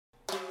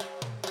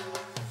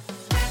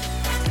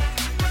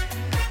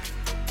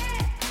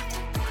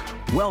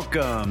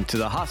Welcome to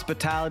the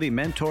Hospitality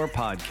Mentor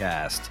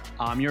Podcast.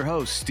 I'm your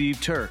host,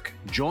 Steve Turk.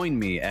 Join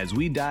me as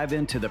we dive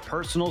into the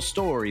personal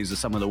stories of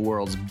some of the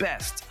world's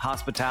best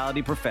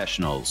hospitality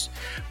professionals.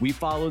 We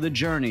follow the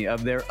journey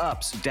of their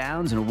ups,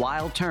 downs, and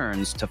wild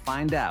turns to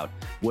find out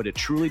what it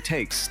truly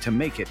takes to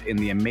make it in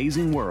the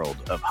amazing world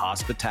of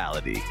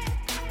hospitality.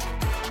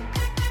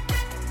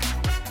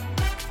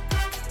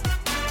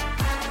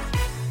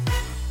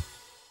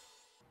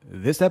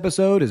 This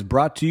episode is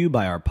brought to you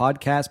by our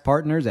podcast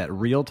partners at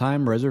Real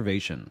Time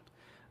Reservation.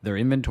 Their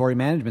inventory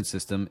management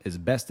system is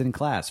best in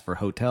class for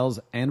hotels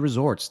and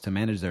resorts to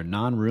manage their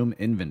non-room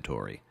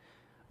inventory.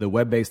 The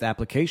web-based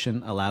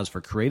application allows for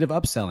creative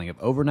upselling of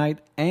overnight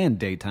and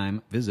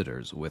daytime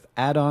visitors with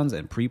add-ons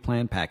and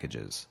pre-planned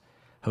packages.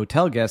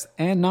 Hotel guests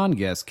and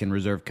non-guests can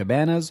reserve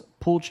cabanas,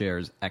 pool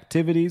chairs,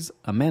 activities,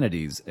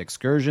 amenities,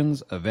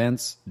 excursions,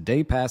 events,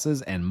 day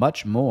passes, and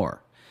much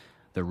more.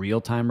 The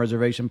real-time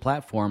reservation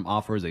platform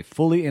offers a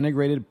fully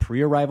integrated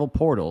pre-arrival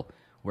portal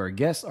where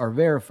guests are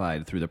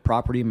verified through the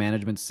property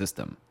management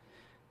system.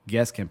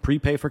 Guests can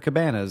prepay for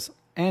cabanas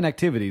and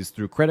activities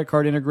through credit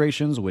card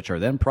integrations, which are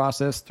then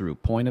processed through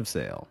point of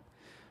sale.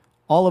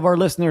 All of our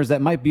listeners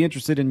that might be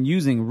interested in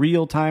using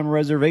real-time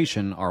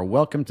reservation are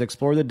welcome to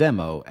explore the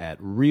demo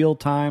at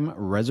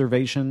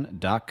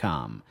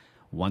realtimereservation.com.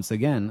 Once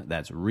again,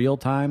 that's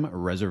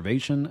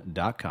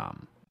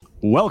realtimereservation.com.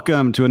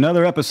 Welcome to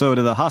another episode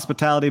of the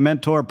Hospitality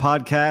Mentor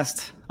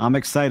Podcast. I'm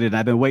excited.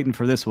 I've been waiting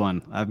for this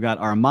one. I've got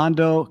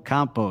Armando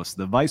Campos,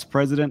 the Vice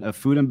President of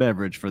Food and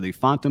Beverage for the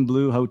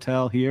Fontainebleau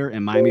Hotel here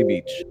in Miami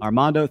Beach.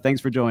 Armando, thanks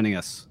for joining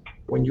us.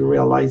 When you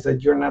realize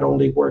that you're not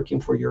only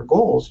working for your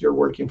goals, you're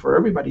working for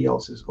everybody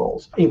else's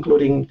goals,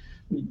 including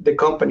the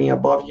company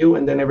above you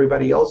and then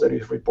everybody else that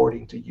is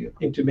reporting to you,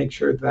 and to make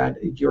sure that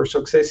your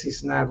success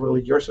is not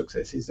really your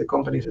success, it's the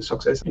company's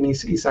success, and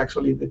it's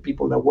actually the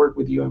people that work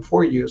with you and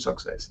for you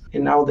success.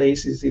 And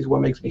nowadays is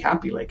what makes me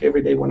happy. Like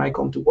every day when I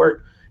come to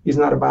work, it's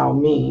not about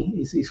me,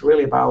 it's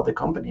really about the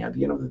company. At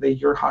the end of the day,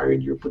 you're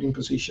hired, you're put in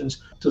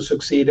positions to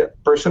succeed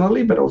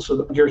personally, but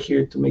also you're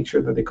here to make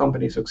sure that the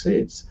company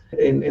succeeds.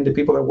 And the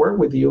people that work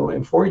with you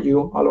and for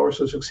you are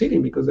also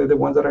succeeding because they're the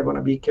ones that are going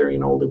to be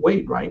carrying all the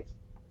weight, right?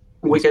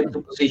 We get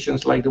to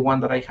positions like the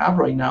one that I have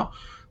right now,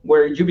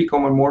 where you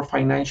become a more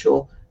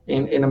financial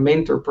and a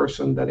mentor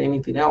person than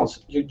anything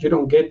else. You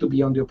don't get to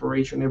be on the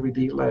operation every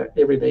day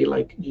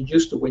like you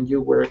used to when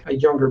you were a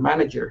younger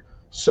manager.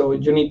 So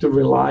you need to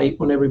rely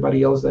on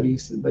everybody else that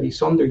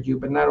is under you,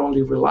 but not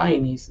only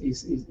relying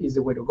is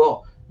the way to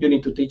go. You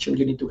need to teach them,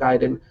 you need to guide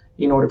them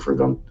in order for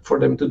them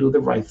to do the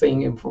right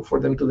thing and for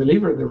them to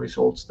deliver the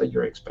results that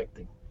you're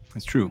expecting.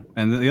 That's true.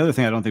 And the other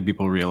thing I don't think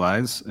people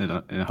realize, and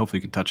hopefully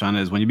you can touch on,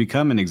 is when you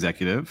become an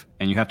executive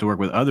and you have to work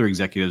with other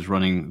executives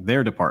running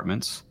their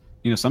departments,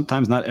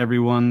 sometimes not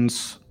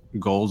everyone's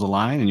goals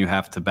align and you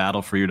have to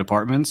battle for your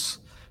departments.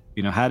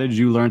 How did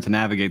you learn to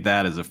navigate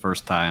that as a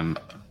first-time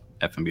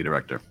F&B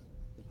director?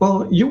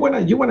 Well, you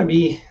wanna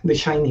be the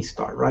shiny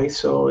star, right?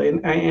 So,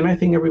 and I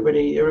think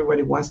everybody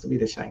wants to be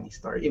the shiny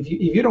star. If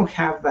you don't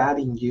have that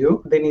in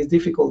you, then it's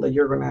difficult that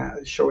you're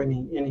gonna show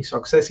any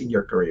success in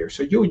your career.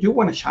 So you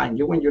want to shine.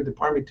 You want your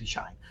department to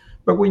shine.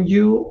 But when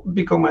you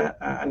become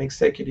an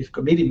executive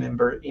committee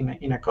member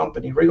in a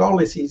company,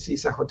 regardless if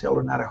it's a hotel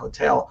or not a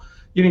hotel,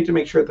 you need to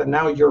make sure that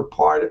now you're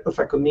part of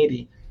a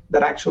committee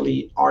that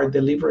actually are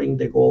delivering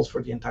the goals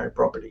for the entire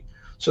property.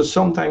 So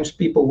sometimes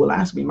people will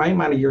ask me, my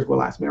managers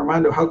will ask me,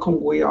 Armando, how come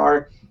we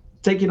are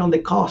taking on the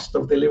cost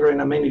of delivering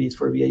amenities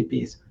for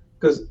VIPs?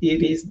 Because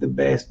it is the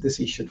best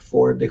decision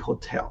for the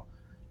hotel.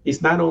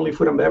 It's not only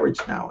food and beverage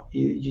now.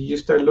 You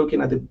start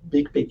looking at the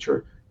big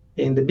picture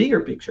and the bigger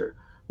picture,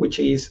 which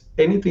is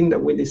anything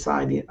that we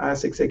decide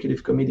as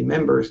executive committee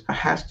members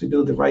has to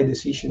do the right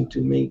decision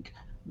to make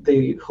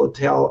the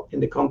hotel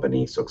and the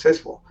company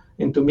successful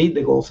and to meet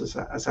the goals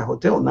as a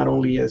hotel, not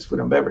only as food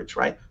and beverage,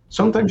 right?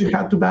 Sometimes you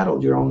have to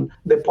battle your own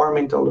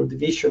departmental or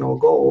divisional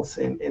goals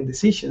and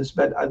decisions,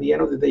 but at the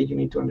end of the day, you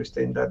need to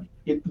understand that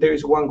there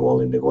is one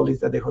goal, and the goal is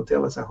that the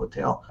hotel as a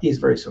hotel is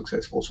very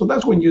successful. So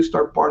that's when you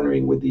start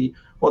partnering with the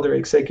other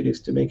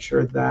executives to make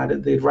sure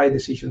that the right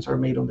decisions are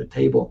made on the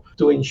table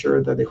to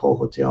ensure that the whole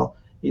hotel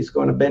is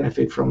going to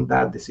benefit from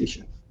that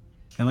decision.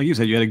 And like you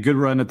said, you had a good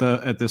run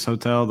at this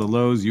hotel, the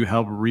Loews. You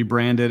helped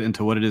rebrand it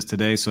into what it is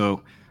today.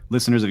 So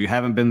listeners, if you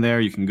haven't been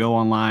there, you can go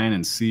online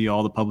and see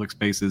all the public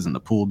spaces and the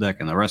pool deck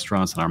and the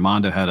restaurants. And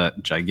Armando had a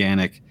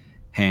gigantic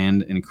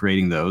hand in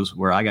creating those,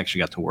 where I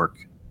actually got to work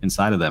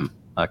inside of them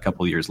a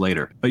couple of years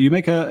later. But you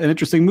make an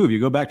interesting move. You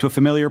go back to a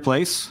familiar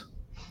place,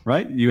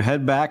 right? You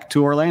head back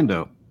to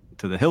Orlando,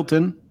 to the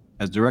Hilton,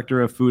 as director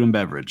of food and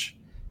beverage.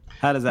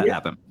 How does that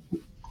happen?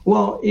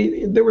 Well,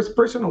 there was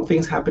personal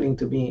things happening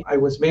to me. I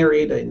was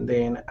married, and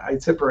then I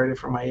separated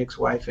from my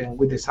ex-wife, and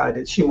we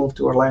decided she moved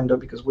to Orlando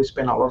because we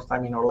spent a lot of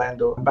time in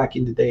Orlando back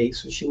in the day.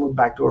 So she moved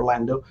back to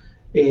Orlando.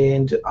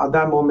 And at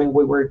that moment,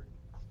 we were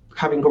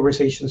having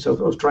conversations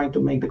of trying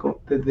to make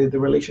the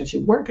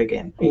relationship work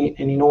again. And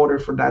in order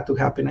for that to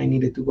happen, I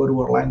needed to go to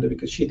Orlando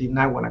because she did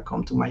not want to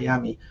come to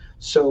Miami.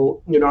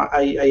 So,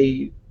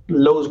 I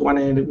Lowe's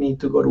wanted me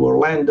to go to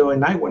Orlando,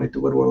 and I wanted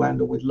to go to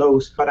Orlando with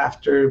Lowe's. But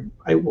after,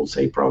 I will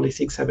say, probably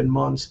 6-7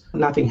 months,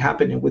 nothing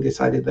happened, and we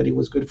decided that it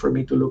was good for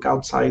me to look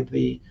outside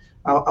the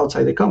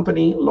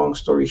company. Long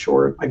story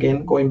short,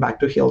 again, going back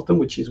to Hilton,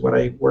 which is what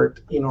I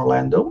worked in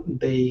Orlando,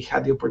 they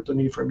had the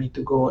opportunity for me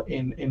to go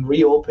and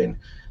reopen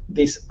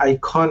this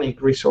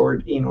iconic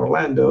resort in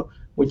Orlando,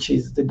 which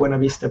is the Buena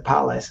Vista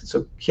Palace.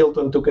 So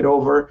Hilton took it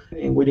over,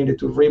 and we needed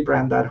to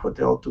rebrand that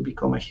hotel to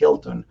become a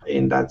Hilton.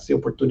 And that's the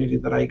opportunity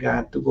that I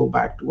got to go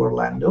back to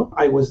Orlando.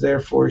 I was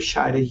there for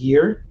shy a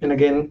year. And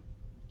again,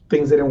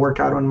 things didn't work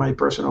out on my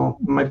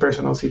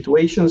personal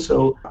situation.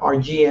 So our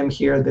GM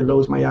here at the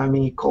Lowe's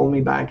Miami called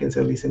me back and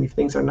said, listen, if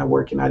things are not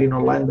working out in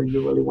Orlando,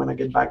 you really want to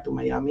get back to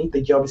Miami,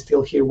 the job is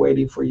still here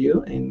waiting for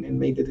you, and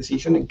made the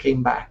decision and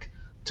came back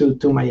to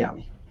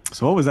Miami.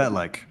 So what was that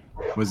like?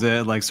 Was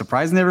it like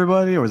surprising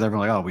everybody, or was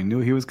everyone like, oh, we knew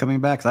he was coming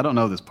back? Because I don't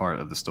know this part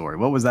of the story.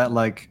 What was that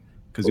like?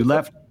 Because you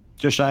left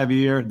just shy of a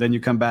year, then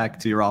you come back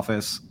to your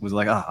office. Was it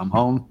like, oh, I'm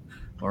home?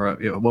 Or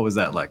what was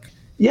that like?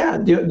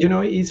 Yeah,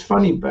 it's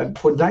funny, but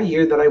for that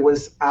year that I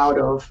was out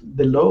of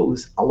the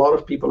Lowe's, a lot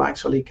of people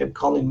actually kept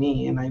calling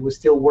me, and I was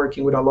still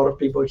working with a lot of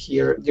people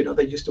here,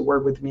 that used to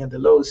work with me at the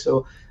Lowe's.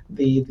 So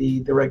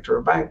the director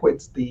of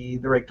banquets, the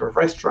director of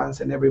restaurants,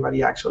 and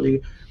everybody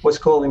actually was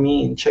calling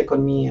me and check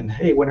on me and,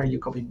 hey, when are you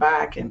coming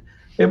back? And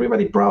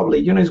everybody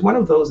probably, it's one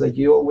of those that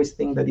you always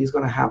think that is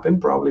going to happen,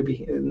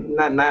 probably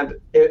not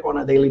on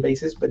a daily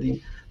basis, but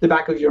in the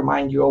back of your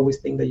mind, you always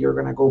think that you're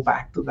going to go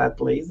back to that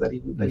place that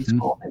is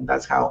home. And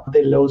that's how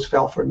the Lowe's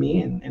felt for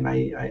me, and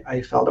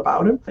I felt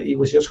about it. It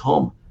was just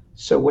home.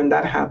 So when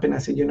that happened, I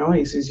said,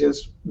 it's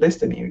just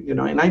destiny,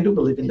 and I do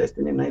believe in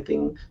destiny, and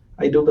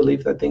I do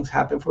believe that things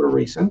happen for a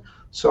reason.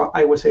 So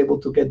I was able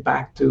to get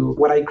back to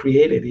what I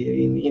created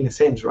in a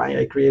sense, right?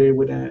 I created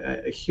with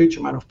a huge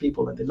amount of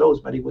people at the Lowe's,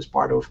 but it was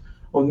part of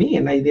me,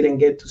 and I didn't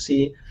get to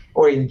see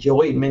or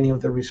enjoy many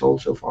of the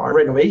results of our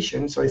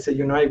renovation. So I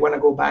said, I want to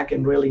go back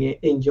and really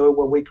enjoy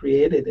what we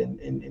created, and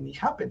it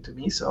happened to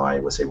me. So I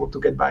was able to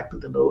get back to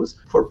the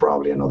Lowe's for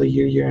probably another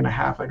year and a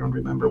half. I don't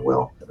remember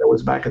well. I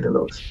was back at the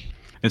Lowe's.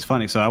 It's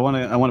funny. So I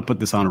want to put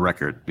this on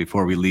record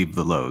before we leave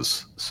the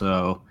Lowe's.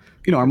 So,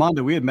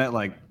 Armando, we had met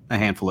like a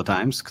handful of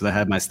times because I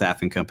had my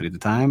staffing company at the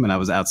time, and I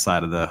was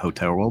outside of the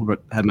hotel world,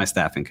 but had my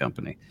staffing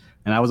company.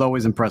 And I was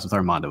always impressed with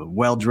Armando.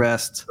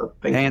 Well-dressed,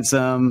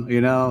 handsome,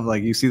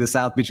 like you see the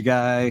South Beach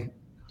guy,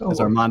 because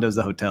Armando's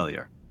the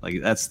hotelier.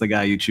 Like that's the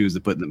guy you choose to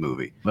put in the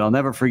movie. But I'll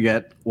never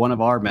forget one of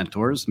our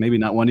mentors, maybe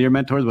not one of your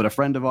mentors, but a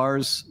friend of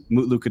ours,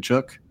 Mutlu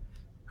Kachuk,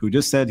 who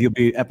just said he'll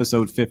be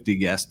episode 50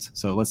 guest.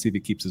 So let's see if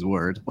he keeps his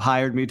word.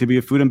 Hired me to be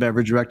a food and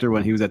beverage director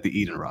when he was at the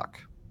Eden Rock.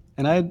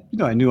 And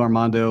I knew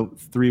Armando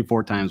 3 or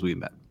 4 times we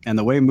met. And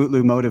the way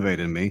Mutlu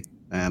motivated me,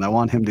 and I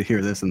want him to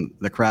hear this in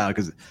the crowd,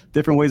 because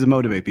different ways to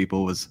motivate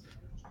people was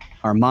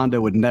Armando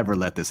would never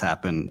let this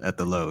happen at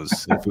the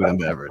Lowe's in food and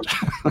beverage.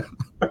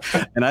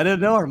 And I didn't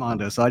know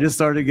Armando, so I just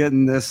started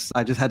getting this.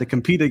 I just had to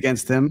compete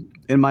against him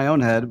in my own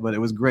head, but it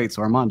was great.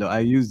 So Armando, I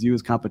used you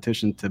as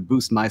competition to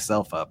boost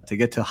myself up, to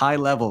get to high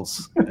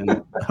levels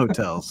in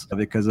hotels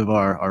because of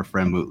our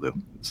friend Mutlu.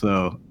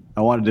 So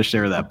I wanted to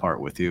share that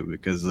part with you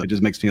because it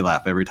just makes me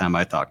laugh every time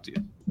I talk to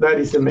you. That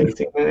is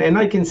amazing. And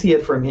I can see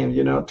it from him,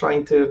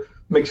 trying to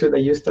make sure that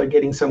you start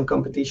getting some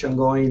competition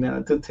going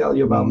to tell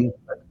you about me.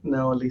 But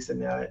no,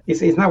 listen,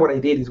 it's not what I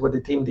did, it's what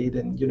the team did.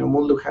 And,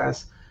 Mutlu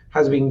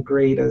has been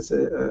great as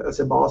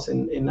a boss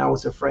and now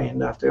as a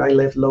friend. After I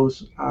left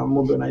Lowe's,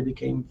 Mutlu and I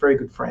became very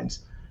good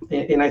friends.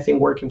 And I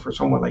think working for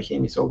someone like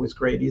him is always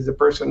great. He's the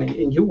person,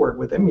 and you work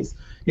with him, he's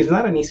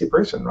not an easy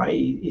person, right?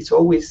 He's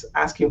always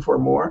asking for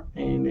more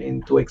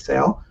and to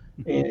excel.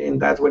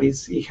 And that's what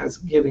he has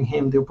given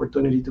him the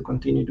opportunity to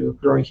continue to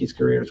grow in his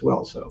career as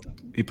well. So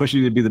he pushed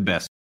you to be the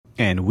best.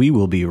 And we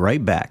will be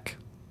right back.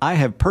 I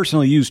have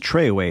personally used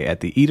Trayaway at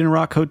the Eden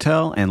Rock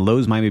Hotel and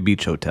Lowe's Miami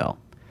Beach Hotel.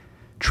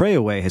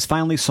 Trayaway has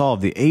finally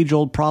solved the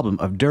age-old problem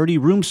of dirty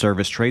room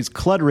service trays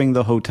cluttering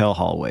the hotel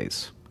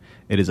hallways.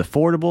 It is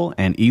affordable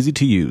and easy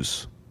to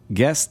use.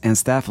 Guests and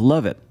staff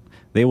love it.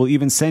 They will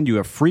even send you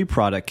a free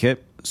product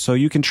kit so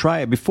you can try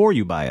it before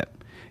you buy it.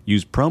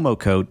 Use promo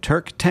code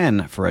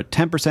TURK10 for a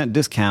 10%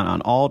 discount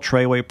on all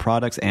Trayaway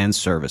products and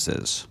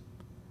services.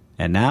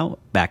 And now,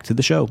 back to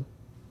the show.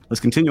 Let's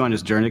continue on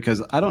this journey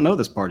because I don't know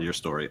this part of your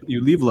story.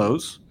 You leave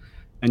Lowe's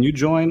and you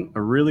join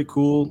a really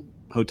cool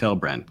hotel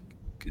brand.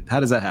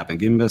 How does that happen?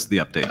 Give us the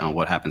update on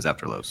what happens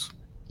after Lowe's.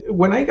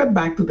 When I got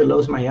back to the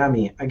Lowe's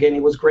Miami, again,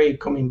 it was great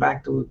coming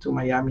back to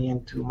Miami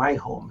and to my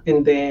home.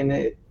 And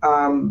then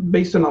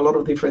based on a lot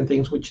of different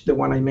things, which the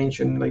one I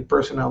mentioned, like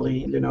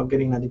personally,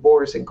 getting a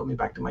divorce and coming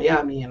back to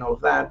Miami and all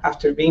of that.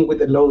 After being with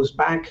the Lowe's,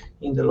 back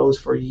in the Lowe's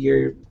for a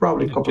year,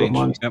 probably a couple of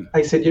months, yep.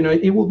 I said,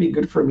 it will be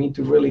good for me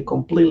to really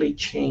completely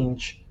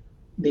change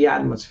the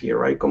atmosphere,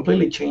 right?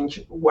 Completely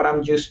change what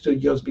I'm used to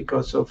just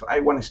because of I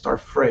want to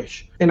start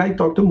fresh. And I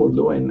talked to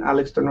Mutlu and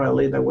Alex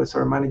Tornorelli, that was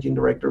our managing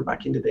director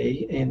back in the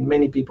day, and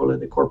many people at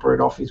the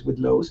corporate office with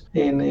Lowe's.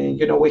 And,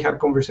 we had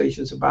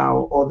conversations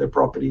about other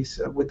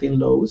properties within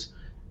Lowe's.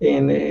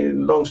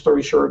 And long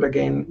story short,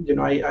 again,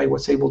 I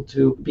was able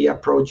to be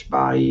approached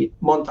by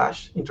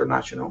Montage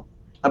International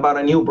about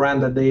a new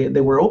brand that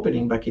they were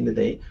opening back in the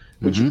day,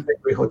 which is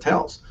Penry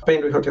Hotels.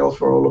 Penry Hotels,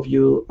 for all of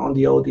you on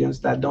the audience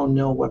that don't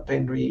know what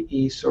Penry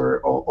is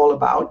or all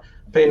about,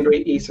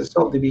 Penry is a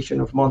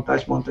subdivision of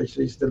Montage. Montage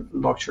is the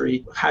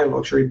high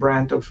luxury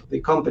brand of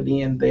the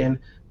company, and then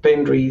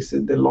Penry is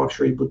the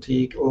luxury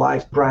boutique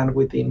life brand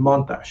within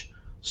Montage.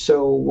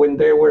 So when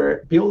they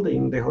were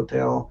building the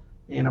hotel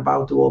and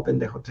about to open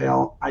the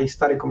hotel, I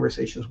started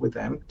conversations with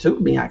them. It took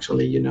me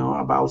actually,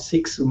 about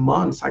 6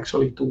 months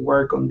actually to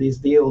work on this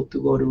deal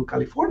to go to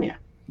California.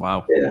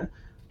 Wow. Yeah.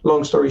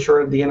 Long story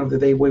short, at the end of the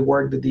day, we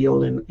worked the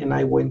deal, and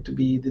I went to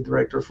be the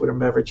director of food and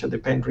beverage at the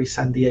Penry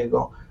San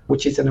Diego,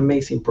 which is an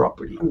amazing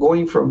property.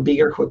 Going from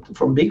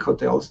big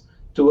hotels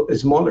to a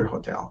smaller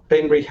hotel.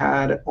 Penry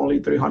had only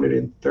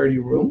 330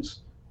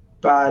 rooms,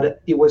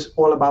 but it was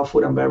all about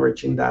food and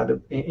beverage in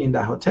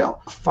that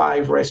hotel.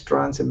 5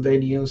 restaurants and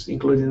venues,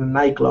 including a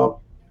nightclub.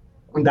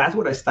 And that's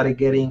what I started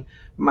getting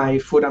my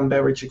food and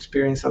beverage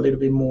experience a little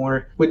bit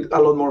more, with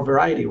a lot more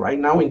variety, right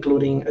now,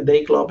 including a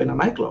day club and a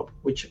nightclub,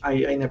 which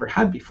I never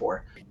had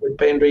before. With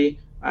Penry,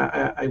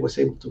 I was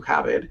able to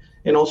have it,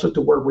 and also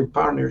to work with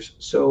partners.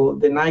 So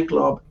the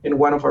nightclub in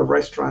one of our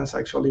restaurants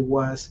actually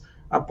was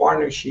a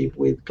partnership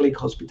with Click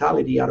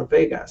Hospitality out of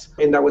Vegas.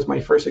 And that was my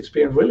first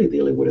experience really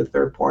dealing with a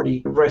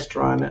third-party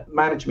restaurant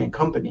management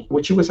company,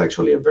 which was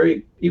actually a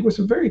very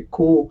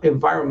cool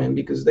environment,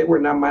 because they were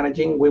not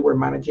managing, we were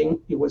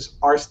managing. It was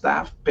our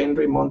staff,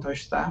 Penry Montage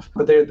staff,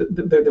 but they're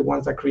the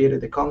ones that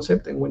created the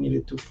concept, and we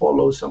needed to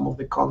follow some of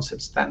the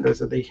concept standards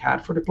that they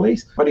had for the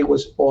place, but it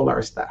was all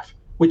our staff,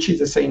 which is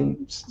the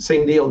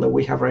same deal that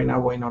we have right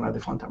now going on at the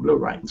Fontainebleau,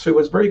 right? So it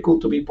was very cool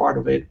to be part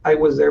of it. I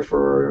was there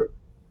for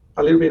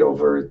a little bit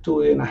over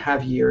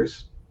 2.5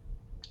 years.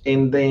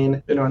 And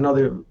then,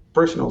 another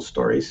personal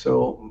story.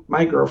 So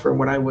my girlfriend,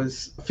 when I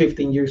was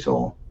 15 years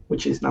old,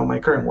 which is now my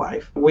current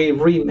wife, we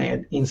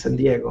re-met in San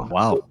Diego.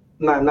 Wow. So,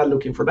 not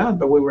looking for that,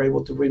 but we were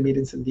able to re-meet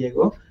in San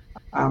Diego.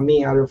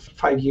 Me, out of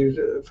 5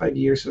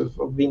 years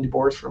of being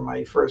divorced from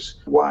my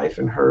first wife,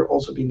 and her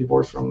also being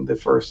divorced from the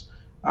first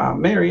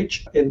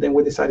marriage. And then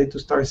we decided to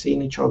start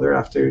seeing each other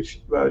after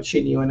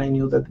she knew and I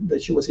knew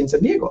that she was in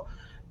San Diego.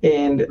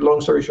 And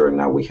long story short,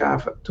 now we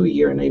have a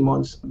 2-year and 8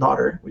 months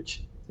daughter,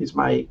 which is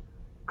my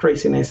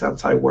craziness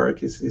outside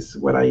work, is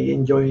what I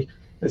enjoy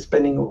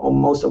spending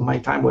most of my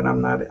time when I'm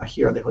not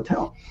here at the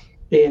hotel.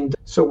 And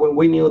so when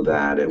we knew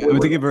that... I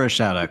want to give her a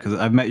shout out, because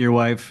I've met your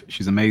wife.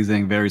 She's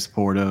amazing, very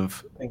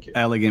supportive. Thank you.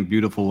 Elegant,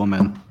 beautiful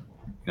woman.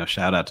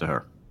 Shout out to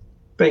her.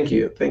 Thank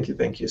you.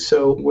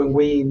 So when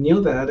we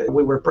knew that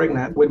we were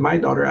pregnant with my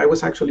daughter, I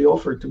was actually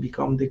offered to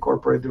become the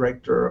corporate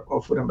director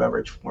of food and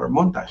beverage for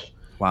Montage.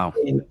 Wow.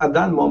 And at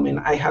that moment,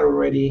 I had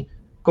already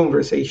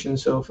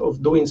conversations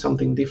of doing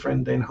something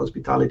different than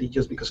hospitality,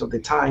 just because of the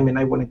time. And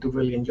I wanted to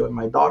really enjoy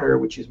my daughter,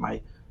 which is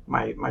my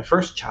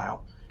first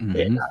child. Mm-hmm.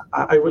 And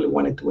I really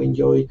wanted to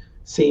enjoy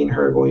seeing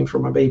her going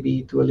from a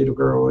baby to a little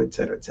girl, et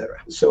cetera, et cetera.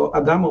 So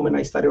at that moment,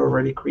 I started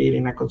already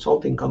creating a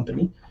consulting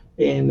company.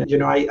 And,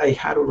 I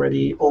had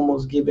already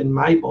almost given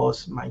my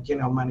boss, my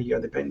general manager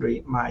at the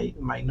Penry,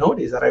 my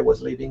notice that I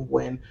was leaving,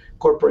 when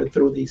corporate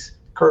threw this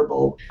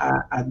curveball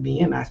at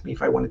me and asked me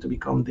if I wanted to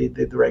become the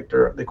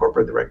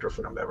corporate director of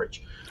food and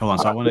beverage. Hold on.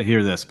 So I want to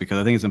hear this, because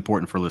I think it's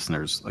important for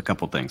listeners. A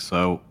couple things.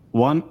 So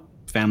one,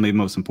 family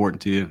most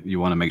important to you. You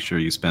want to make sure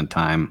you spend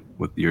time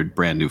with your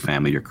brand new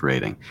family you're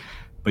creating.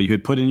 But you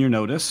had put in your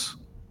notice,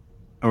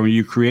 or were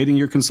you creating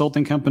your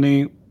consulting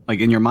company, like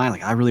in your mind,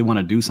 like, I really want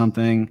to do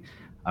something.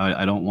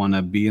 I don't want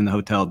to be in the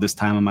hotel at this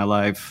time of my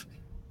life.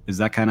 Is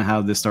that kind of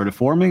how this started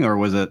forming, or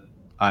was it,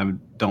 I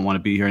don't want to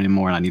be here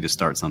anymore and I need to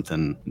start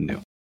something new?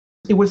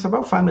 It was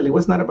about family. It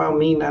was not about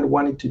me not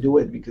wanting to do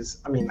it,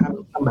 because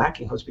I'm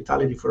back in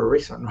hospitality for a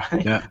reason,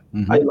 right? Yeah.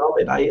 Mm-hmm. I love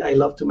it. I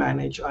love to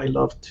manage. I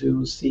love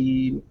to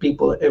see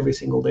people every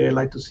single day. I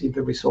like to see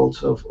the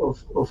results of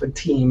a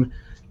team.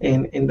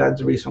 And that's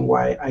the reason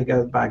why I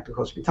got back to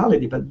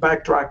hospitality. But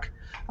backtrack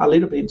a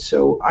little bit.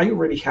 So I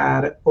already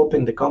had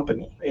opened the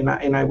company, and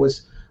I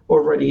was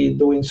already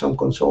doing some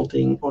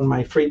consulting on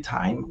my free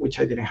time, which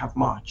I didn't have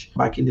much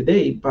back in the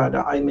day, but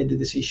I made the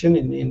decision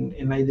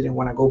and I didn't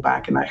want to go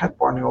back. And I had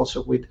partnered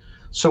also with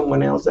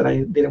someone else that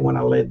I didn't want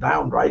to let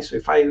down, right? So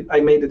if I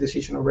made the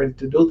decision already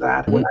to do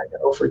that, when I got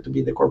offered to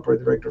be the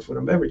corporate director of food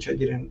and beverage,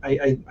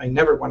 I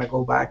never want to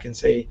go back and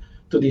say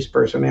to this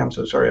person, hey, I'm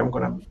so sorry, I'm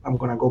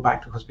gonna go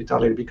back to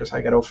hospitality because I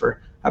got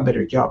offered a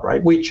better job,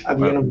 right? Which at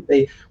the end of the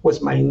day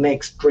was my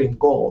next dream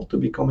goal, to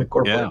become a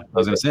corporate. Yeah, I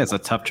was gonna say, it's a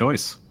tough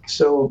choice.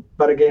 So,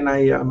 but again,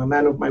 I am a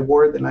man of my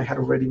word, and I had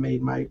already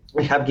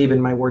I have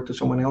given my word to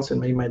someone else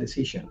and made my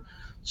decision.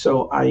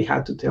 So I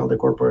had to tell the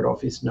corporate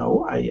office,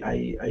 no,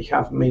 I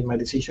have made my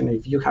decision.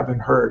 If you haven't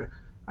heard,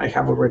 I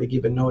have already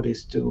given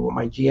notice to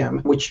my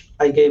GM, which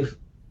I gave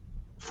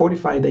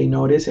 45-day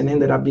notice and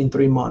ended up being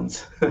 3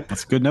 months.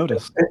 That's good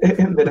notice.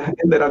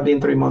 ended up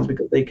being 3 months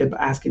because they kept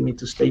asking me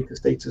to stay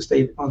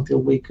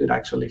until we could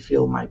actually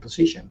fill my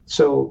position.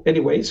 So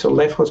anyway, so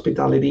left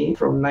hospitality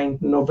from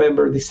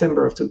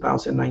December of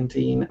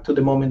 2019 to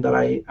the moment that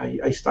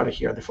I started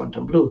here at the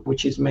Fontainebleau,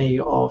 which is May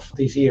of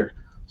this year.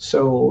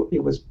 So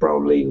it was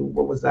probably,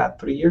 what was that,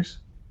 3 years?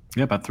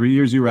 Yeah, about 3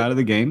 years you were out of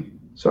the game.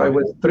 So I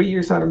was 3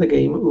 years out of the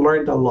game,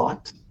 learned a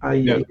lot.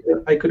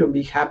 I couldn't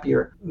be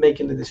happier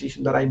making the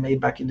decision that I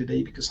made back in the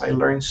day because I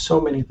learned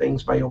so many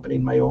things by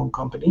opening my own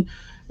company.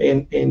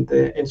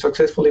 And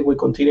successfully, we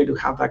continue to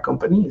have that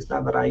company. It's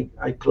not that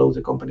I closed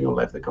the company or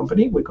left the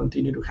company. We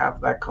continue to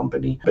have that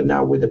company. But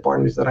now with the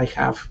partners that I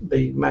have,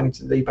 they manage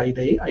day by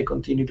day. I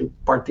continue to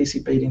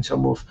participate in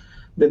some of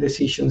the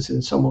decisions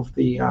and some of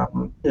the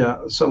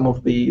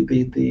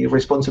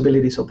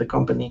responsibilities of the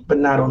company, but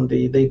not on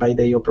the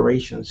day-by-day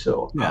operations.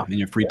 So in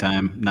your free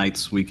time,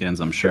 nights, weekends,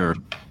 I'm sure.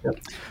 Yeah.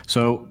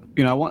 So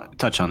I want to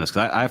touch on this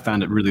because I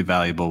found it really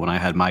valuable when I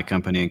had my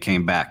company and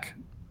came back,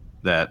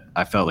 that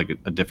I felt like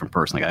a different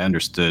person. Like I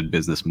understood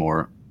business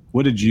more.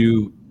 What did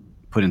you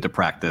put into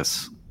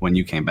practice when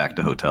you came back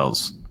to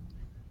hotels?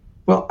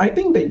 Well, I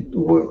think a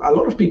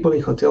lot of people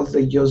in hotels,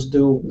 they just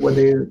do what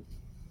they're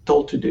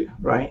told to do,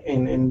 right?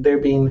 And they're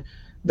being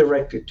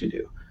directed to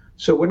do.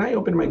 So when I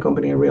opened my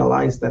company, I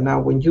realized that now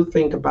when you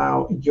think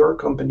about your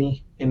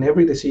company and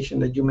every decision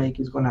that you make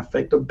is going to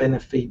affect or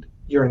benefit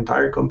your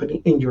entire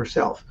company and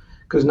yourself.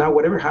 Because now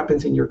whatever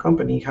happens in your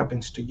company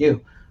happens to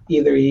you.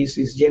 Either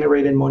is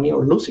generating money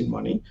or losing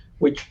money,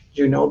 which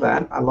you know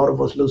that a lot of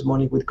us lose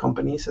money with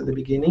companies at the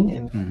beginning,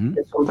 and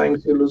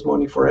sometimes you lose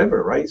money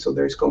forever, right? So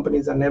there's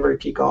companies that never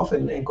kick off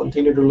and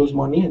continue to lose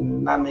money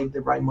and not make the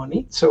right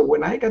money. So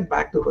when I got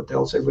back to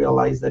hotels, I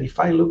realized that if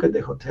I look at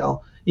the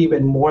hotel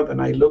even more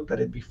than I looked at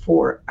it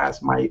before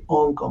as my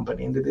own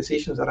company, and the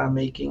decisions that I'm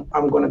making,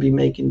 I'm going to be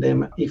making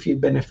them if it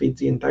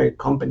benefits the entire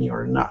company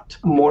or not,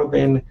 more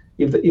than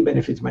if it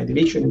benefits my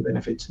division, it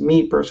benefits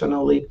me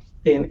personally.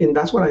 And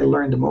that's what I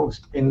learned the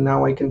most. And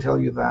now I can tell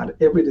you that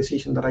every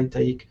decision that I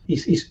take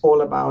is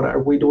all about,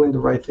 are we doing the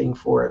right thing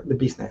for the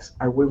business?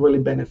 Are we really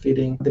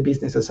benefiting the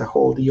business as a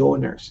whole, the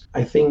owners?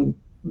 I think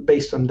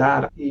based on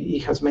that,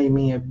 it has made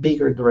me a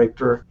bigger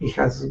director. It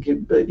has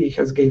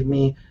gave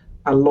me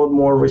a lot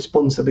more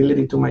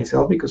responsibility to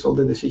myself because all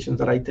the decisions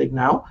that I take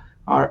now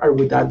are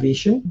with that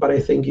vision. But I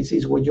think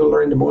it's what you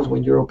learn the most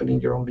when you're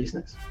opening your own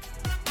business.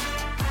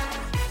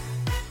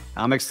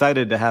 I'm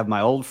excited to have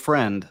my old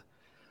friend,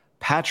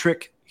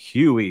 Patrick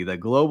Huey, the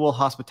global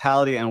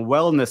hospitality and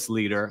wellness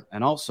leader,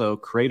 and also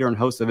creator and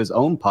host of his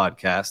own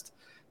podcast.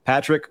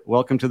 Patrick,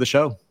 welcome to the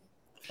show.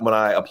 When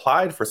I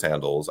applied for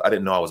Sandals, I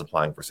didn't know I was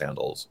applying for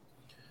Sandals.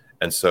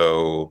 And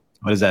so...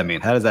 What does that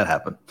mean? How does that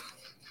happen?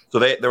 So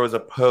there was a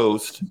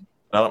post.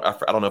 I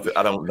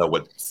don't know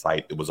what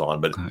site it was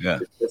on, but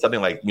it's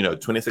something like,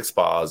 26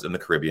 spas in the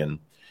Caribbean.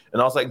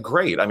 And I was like,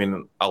 great. I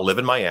mean, I'll live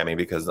in Miami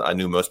because I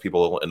knew most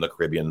people in the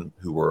Caribbean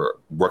who were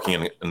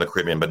working in the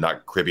Caribbean, but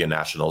not Caribbean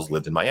nationals,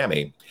 lived in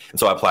Miami. And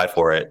so I applied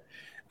for it.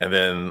 And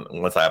then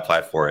once I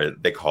applied for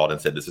it, they called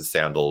and said, this is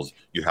Sandals.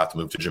 You have to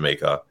move to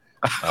Jamaica.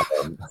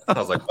 I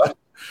was like, what?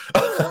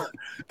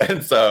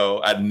 And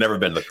so I'd never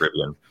been to the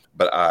Caribbean,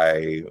 but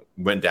I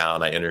went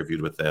down, I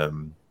interviewed with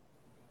them,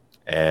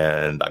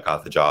 and I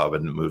got the job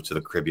and moved to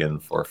the Caribbean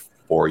for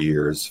 5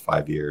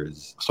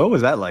 years. So what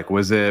was that like?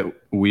 Was it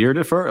weird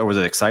at first, or was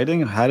it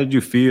exciting? How did you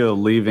feel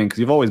leaving? Because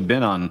you've always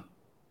been on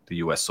the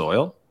U.S.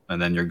 soil,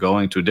 and then you're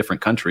going to a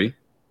different country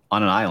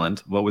on an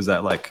island. What was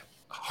that like?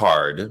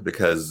 Hard,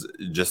 because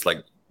just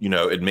like,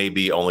 it may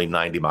be only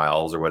 90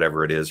 miles or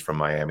whatever it is from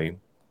Miami,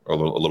 or a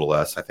little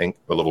less, I think,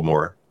 a little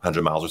more,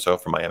 100 miles or so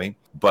from Miami.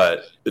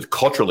 But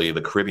culturally,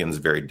 the Caribbean is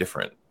very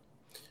different.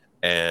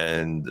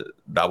 And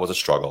that was a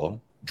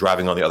struggle.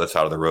 Driving on the other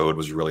side of the road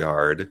was really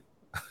hard.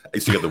 I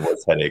used to get the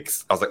worst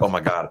headaches. I was like, oh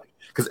my God.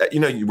 Because,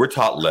 we're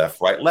taught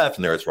left,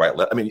 and there's right,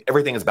 left. I mean,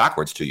 everything is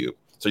backwards to you.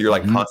 So you're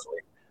like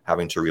constantly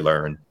having to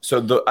relearn.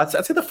 So I'd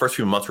say the first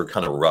few months were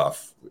kind of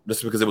rough,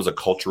 just because it was a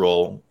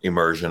cultural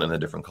immersion in a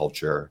different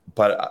culture.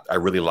 But I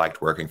really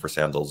liked working for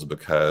Sandals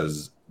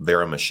because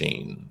they're a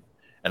machine.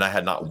 And I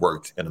had not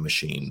worked in a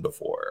machine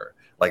before.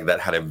 Like, that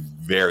had a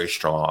very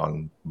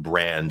strong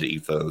brand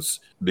ethos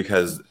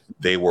because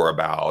they were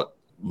about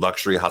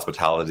luxury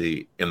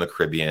hospitality in the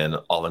Caribbean,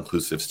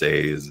 all-inclusive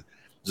stays.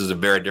 This is a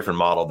very different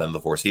model than the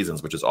Four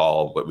Seasons, which is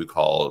all what we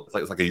call,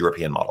 it's like a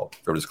European model,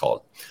 what it's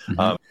called,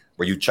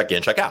 where you check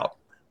in, check out,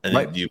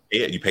 and you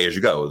pay as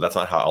you go. That's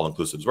not how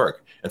all-inclusives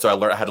work. And so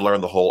I had to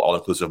learn the whole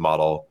all-inclusive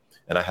model,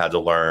 and I had to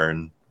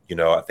learn,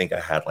 I think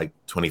I had like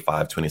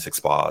 25, 26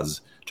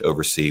 spas to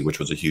oversee, which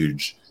was a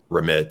huge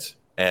remit.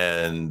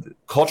 And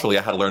culturally,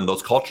 I had to learn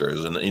those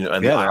cultures. And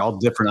they're all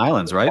different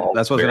islands, right?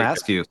 That's what I was going to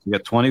ask you. You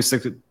got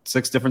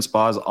 26 different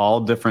spas, all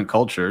different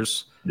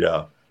cultures.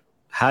 Yeah.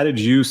 How did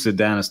you sit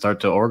down and start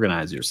to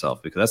organize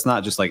yourself? Because that's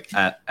not just like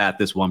at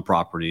this one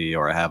property,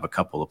 or I have a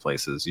couple of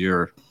places.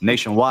 You're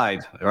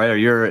nationwide, right? Or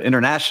you're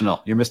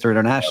international. You're Mr.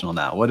 International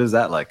now. What is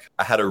that like?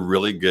 I had a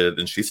really good,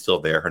 and she's still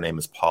there. Her name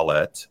is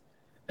Paulette.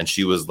 and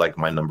she was like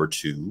my number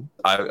two.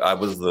 I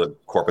was the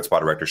corporate spa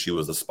director. She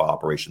was the spa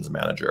operations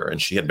manager,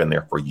 and she had been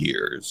there for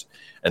years.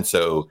 And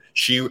so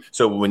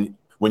when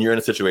you're in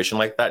a situation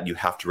like that, you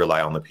have to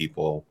rely on the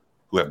people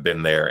who have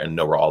been there and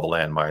know where all the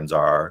landmines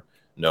are,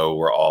 know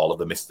where all of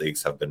the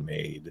mistakes have been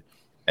made,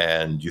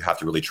 and you have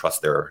to really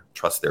trust their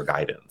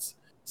guidance.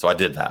 So I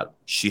did that.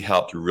 She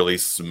helped really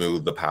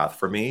smooth the path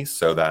for me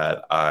so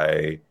that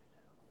I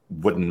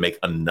wouldn't make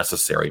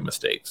unnecessary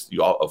mistakes.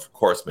 You all, of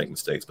course, make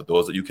mistakes, but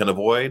those that you can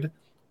avoid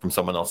from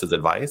someone else's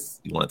advice,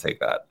 you want to take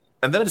that.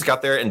 And then I just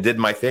got there and did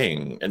my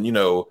thing. And,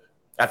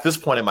 at this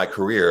point in my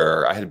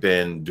career, I had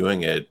been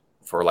doing it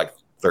for like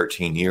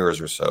 13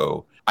 years or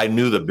so. I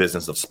knew the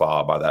business of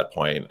spa by that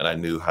point, and I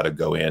knew how to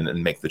go in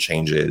and make the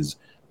changes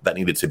that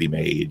needed to be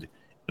made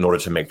in order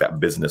to make that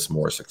business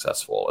more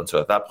successful. And so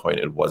at that point,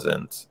 it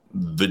wasn't,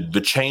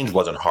 the change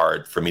wasn't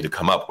hard for me to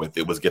come up with.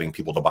 It was getting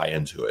people to buy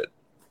into it,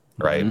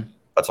 right? Mm-hmm.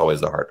 That's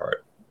always the hard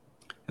part.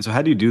 And so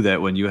how do you do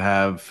that when you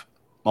have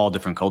all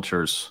different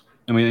cultures?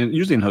 I mean,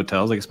 usually in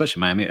hotels, like especially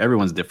Miami,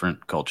 everyone's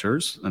different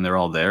cultures and they're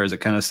all there. Is it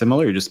kind of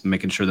similar? You're just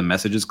making sure the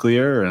message is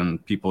clear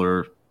and people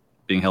are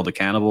being held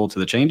accountable to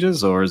the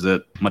changes, or is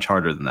it much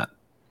harder than that?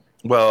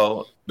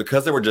 Well,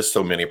 because there were just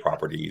so many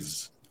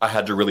properties, I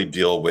had to really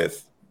deal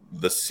with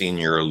the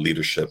senior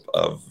leadership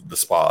of the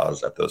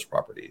spas at those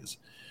properties.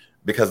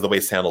 Because the way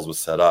Sandals was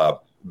set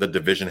up, the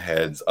division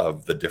heads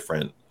of the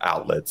different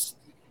outlets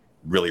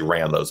really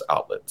ran those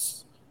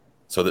outlets.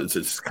 So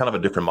it's kind of a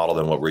different model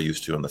than what we're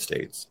used to in the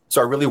States. So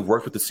I really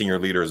worked with the senior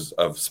leaders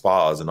of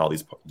spas and all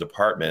these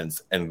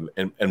departments and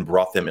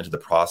brought them into the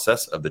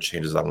process of the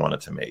changes I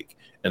wanted to make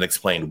and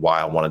explained why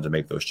I wanted to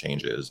make those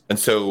changes. And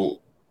so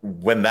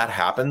when that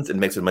happens, it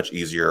makes it much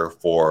easier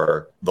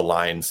for the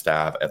line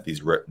staff at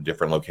these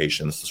different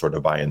locations to sort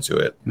of buy into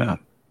it. Yeah.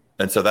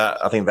 And so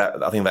I think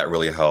that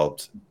really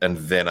helped. And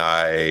then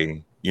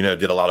I,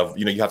 did a lot of,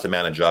 you have to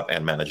manage up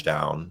and manage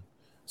down.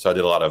 So I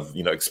did a lot of,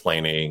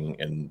 explaining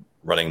and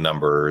running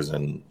numbers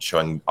and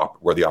showing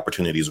where the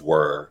opportunities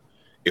were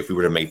if we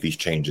were to make these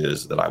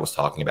changes that I was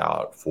talking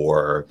about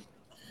for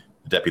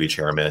the deputy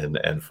chairman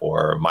and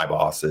for my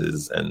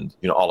bosses and,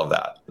 all of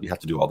that. You have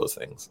to do all those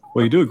things.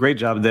 Well, you do a great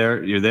job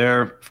there. You're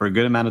there for a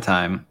good amount of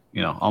time,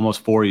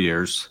 almost 4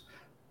 years.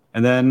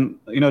 And then,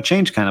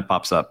 change kind of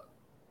pops up.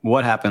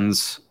 What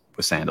happens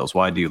with Sandals?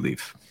 Why do you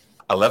leave?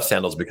 I left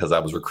Sandals because I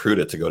was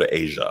recruited to go to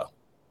Asia.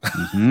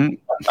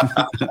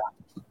 Mm-hmm.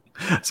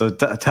 So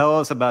tell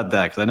us about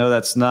that, because I know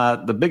that's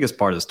not the biggest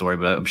part of the story,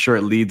 but I'm sure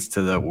it leads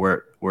to the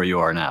where you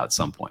are now at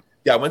some point.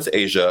 Yeah, I went to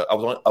Asia. I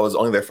was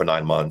only there for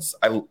 9 months.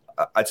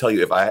 I tell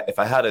you, if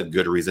I had a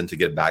good reason to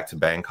get back to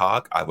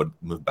Bangkok, I would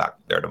move back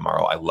there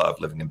tomorrow. I love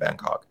living in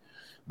Bangkok,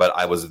 but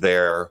I was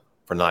there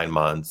for 9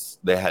 months.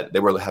 They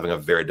were having a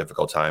very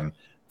difficult time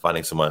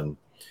finding someone,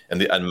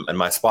 and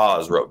my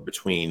spas were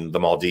between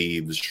the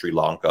Maldives, Sri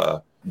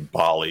Lanka,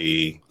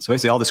 Bali. So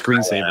basically, all the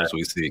screensavers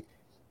we see.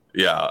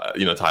 Yeah,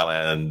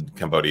 Thailand,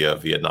 Cambodia,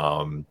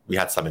 Vietnam. We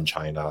had some in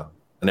China.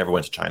 I never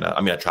went to China.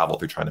 I mean, I traveled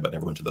through China, but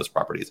never went to those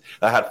properties.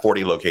 I had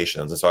 40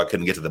 locations, and so I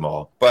couldn't get to them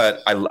all.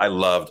 But I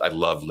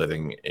loved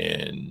living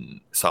in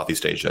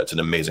Southeast Asia. It's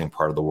an amazing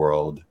part of the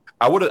world.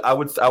 I would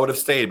have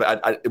stayed,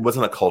 but it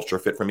wasn't a culture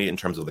fit for me in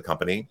terms of the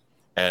company.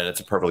 And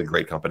it's a perfectly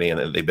great company,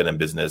 and they've been in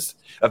business,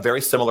 a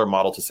very similar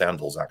model to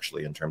Sandals,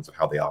 actually, in terms of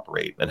how they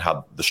operate and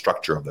how the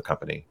structure of the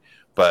company.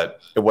 But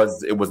it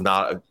was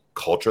not a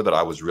culture that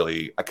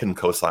I couldn't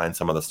co-sign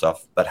some of the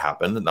stuff that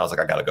happened, and I was like,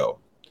 I gotta go.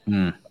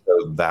 So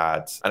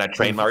and I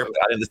trained I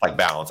didn't just like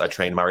balance. I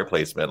trained my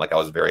replacement. Like I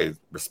was very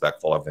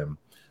respectful of him.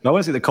 I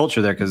want to see the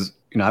culture there because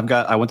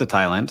I went to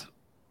Thailand,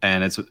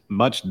 and it's a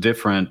much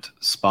different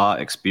spa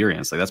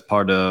experience. Like that's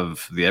part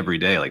of the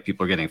everyday. Like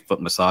people are getting foot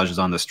massages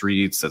on the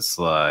streets. It's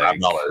like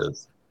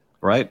 $5.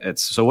 Right.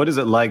 So what is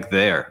it like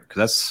there? Because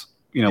that's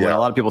when a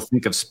lot of people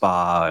think of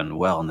spa and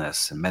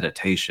wellness and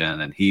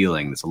meditation and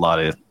healing, there's a lot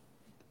of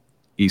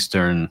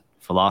Eastern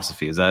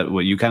philosophy. Is that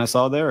what you kind of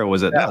saw there, or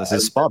was it? Yeah, no, this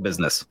is spa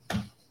business.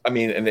 I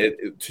mean, and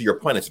to your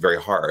point, it's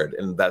very hard,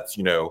 and that's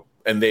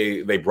and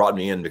they brought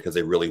me in because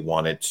they really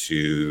wanted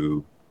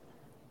to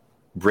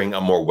bring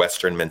a more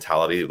Western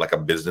mentality, like a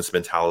business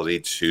mentality,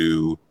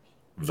 to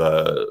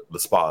the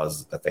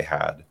spas that they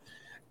had,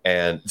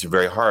 and it's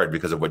very hard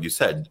because of what you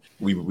said.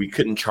 We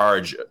couldn't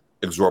charge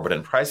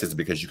exorbitant prices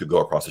because you could go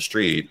across the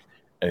street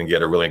and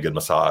get a really good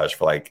massage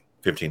for like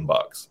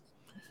 $15,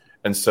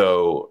 and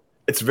so.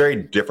 It's very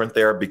different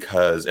there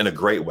because, in a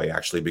great way,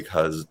 actually,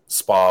 because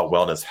spa,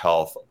 wellness,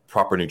 health,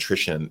 proper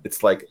nutrition,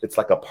 it's like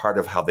a part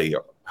of how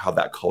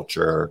that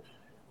culture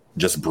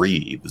just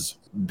breathes.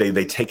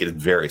 They take it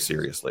very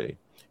seriously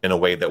in a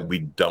way that we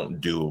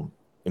don't do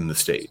in the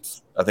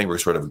States. I think we're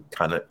sort of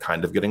kind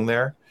of getting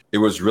there. It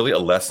was really a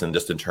lesson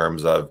just in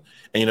terms of,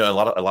 and a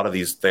lot of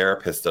these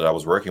therapists that I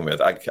was working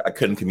with, I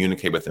couldn't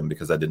communicate with them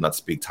because I did not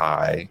speak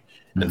Thai,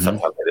 and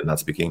sometimes I did not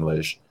speak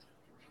English.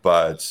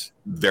 But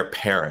their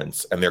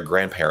parents and their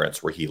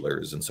grandparents were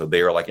healers. And so they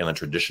are like in a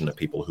tradition of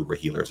people who were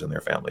healers in their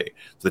family.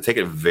 So they take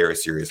it very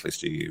seriously,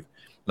 Steve.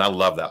 And I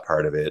love that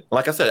part of it.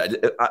 Like I said,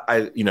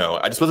 I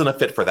just wasn't a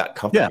fit for that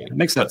company. Yeah, it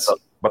makes sense.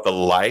 But the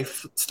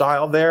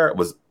lifestyle there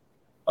was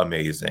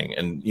amazing.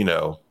 And,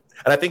 and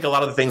I think a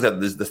lot of the things that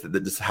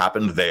this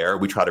happened there,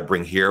 we try to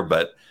bring here,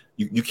 but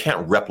you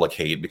can't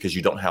replicate because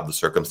you don't have the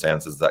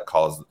circumstances that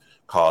cause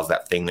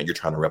that thing that you're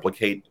trying to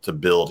replicate to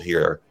build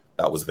here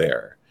that was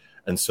there.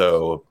 And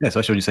so, yeah,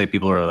 especially when you say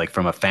people are like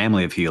from a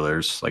family of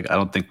healers, like I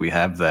don't think we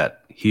have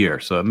that here.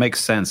 So it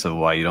makes sense of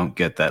why you don't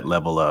get that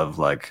level of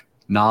like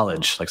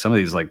knowledge. Like some of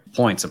these like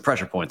points and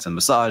pressure points and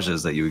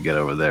massages that you would get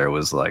over there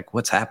was like,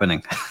 what's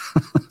happening?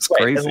 It's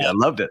crazy. I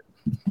loved it.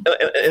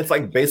 It's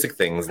like basic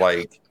things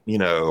like,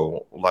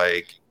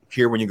 like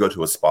here when you go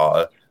to a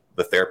spa,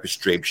 the therapist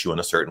drapes you in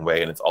a certain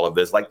way and it's all of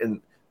this. Like,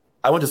 and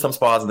I went to some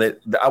spas and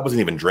I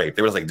wasn't even draped.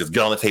 They were just like, just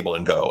get on the table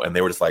and go. And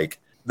they were just like,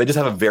 they just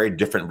have a very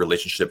different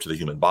relationship to the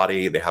human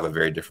body. They have a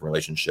very different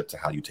relationship to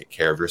how you take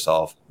care of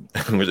yourself.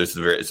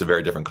 It's a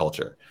very different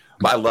culture.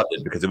 But I loved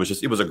it because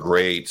it was a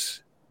great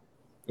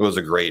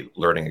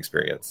learning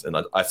experience. And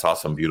I saw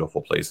some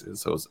beautiful places.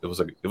 So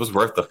it was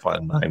worth the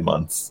fun 9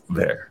 months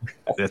there.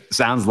 It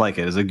sounds like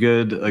it is a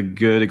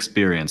good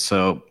experience.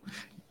 So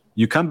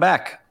you come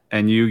back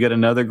and you get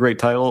another great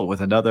title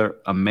with another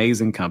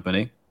amazing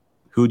company.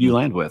 Who do you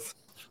land with?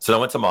 So I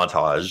went to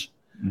Montage,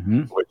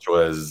 which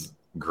was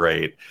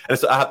great. And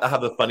so I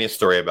have the funniest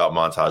story about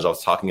Montage. I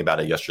was talking about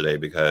it yesterday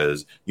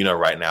because,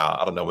 right now,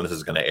 I don't know when this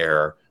is going to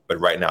air, but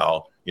right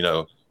now,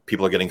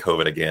 people are getting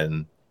COVID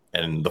again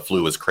and the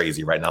flu is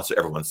crazy right now. So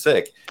everyone's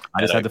sick.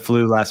 I just had the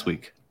flu last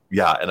week.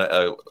 Yeah. And,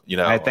 I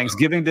had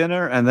Thanksgiving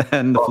dinner and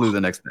then the flu the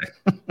next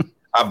day.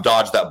 I've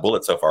dodged that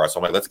bullet so far. So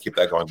I'm like, let's keep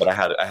that going. But I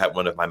had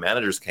one of my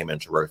managers came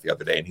into work the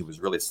other day and he was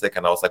really sick.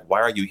 And I was like,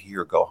 why are you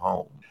here? Go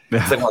home.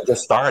 He's like, well, I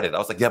just started. I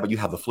was like, yeah, but you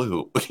have the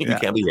flu. You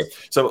can't be here.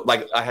 So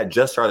like I had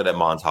just started at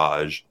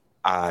Montage.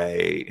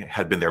 I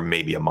had been there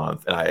maybe a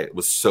month and I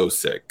was so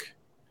sick.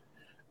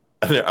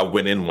 And I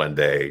went in one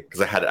day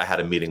because I had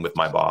a meeting with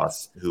my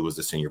boss, who was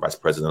the senior vice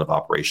president of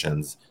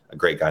operations, a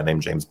great guy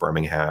named James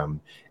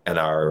Birmingham, and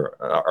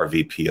our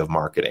VP of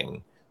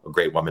marketing, a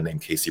great woman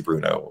named Casey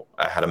Bruno.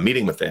 I had a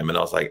meeting with them and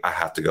I was like, I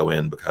have to go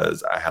in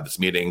because I have this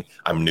meeting.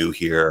 I'm new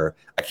here.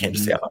 I can't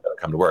just say I'm not going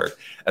to come to work.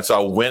 And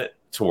so I went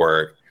to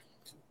work.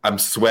 I'm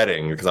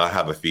sweating because I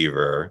have a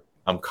fever.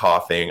 I'm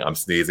coughing. I'm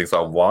sneezing.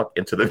 So I walk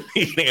into the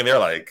meeting and they're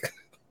like,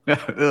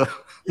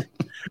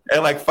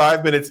 and like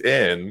 5 minutes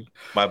in,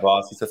 my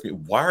boss, he says to me,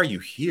 why are you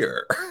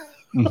here?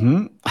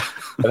 And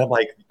I'm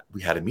like,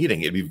 we had a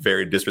meeting. It'd be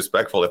very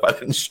disrespectful if I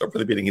didn't show up for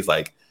the meeting. He's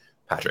like,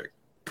 Patrick,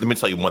 let me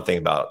tell you one thing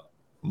about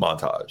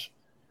Montage.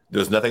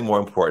 There's nothing more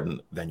important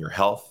than your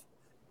health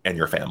and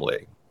your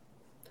family.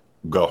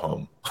 Go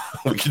home.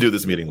 We can do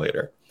this meeting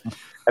later.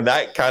 And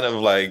that kind of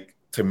like,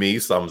 to me,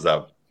 sums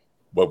up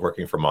what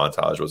working for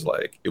Montage was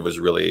like. It was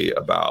really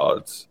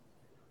about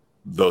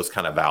those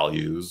kind of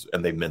values,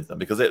 and they meant them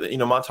because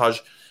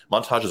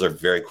Montage is a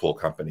very cool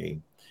company.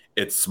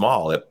 It's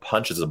small. It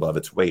punches above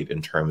its weight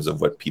in terms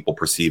of what people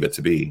perceive it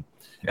to be.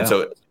 Yeah. And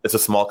so it's a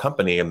small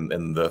company,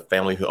 and the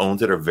family who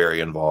owns it are very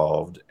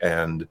involved.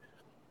 And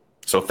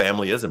so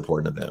family is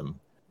important to them.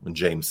 When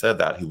James said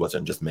that, he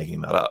wasn't just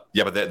making that up.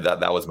 Yeah, but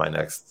that was my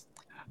next.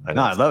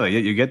 I love it.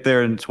 You get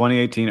there in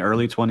 2018,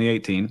 early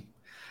 2018,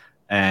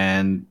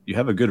 and you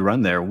have a good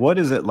run there. What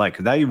is it like?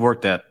 Now you've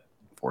worked at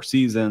Four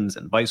Seasons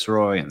and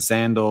Viceroy and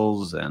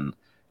Sandals, and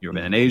you've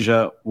been in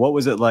Asia. What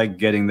was it like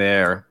getting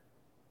there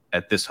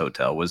at this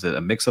hotel? Was it a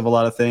mix of a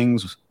lot of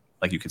things?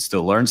 Like you could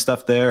still learn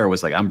stuff there, or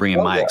was like, I'm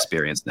bringing my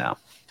experience now?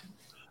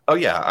 Oh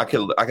yeah,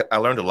 I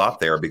learned a lot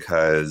there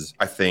because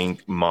I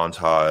think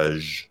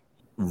Montage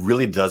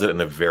really does it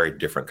in a very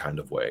different kind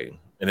of way.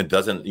 And it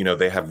doesn't,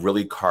 they have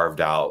really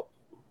carved out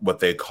what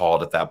they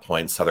called at that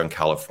point Southern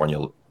California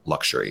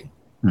luxury,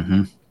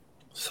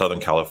 Southern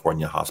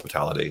California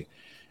hospitality.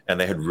 And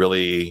they had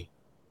really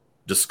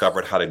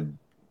discovered how to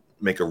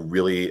make a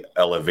really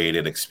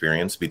elevated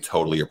experience be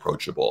totally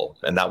approachable.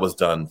 And that was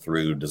done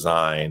through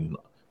design.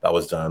 That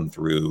was done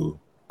through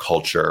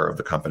culture of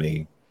the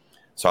company.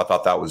 So I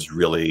thought that was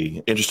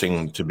really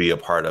interesting to be a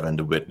part of and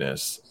to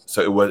witness.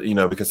 So it was,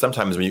 because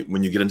sometimes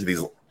when you get into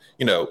these,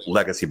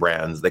 legacy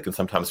brands, they can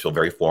sometimes feel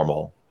very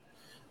formal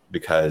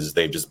because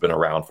they've just been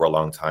around for a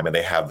long time and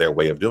they have their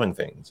way of doing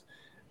things.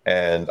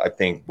 And I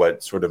think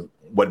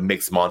what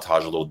makes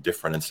Montage a little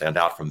different and stand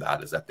out from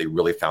that is that they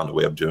really found a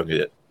way of doing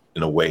it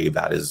in a way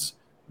that is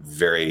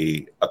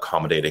very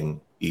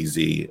accommodating,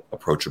 easy,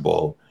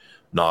 approachable,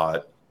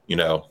 not,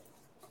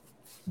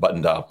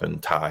 buttoned up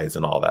and ties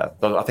and all that.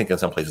 But I think in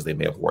some places they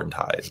may have worn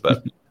ties,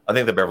 but I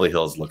think the Beverly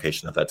Hills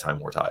location at that time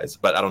wore ties,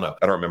 but I don't know.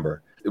 I don't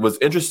remember. It was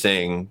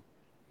interesting.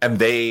 And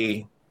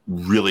they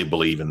really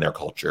believe in their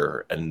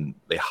culture and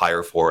they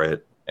hire for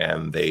it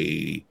and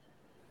they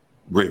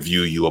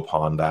review you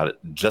upon that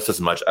just as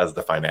much as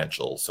the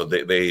financials. So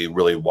they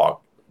really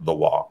walk the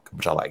walk,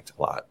 which I liked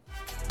a lot.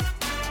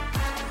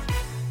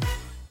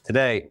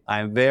 Today,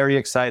 I'm very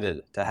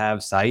excited to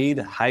have Saeed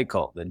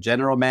Haikal, the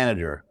general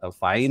manager of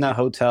Faena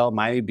Hotel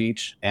Miami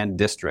Beach and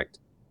District.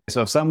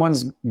 So if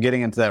someone's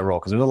getting into that role,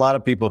 because there's a lot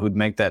of people who'd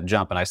make that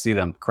jump and I see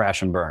them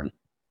crash and burn.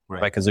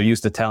 right? Because they're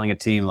used to telling a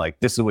team like,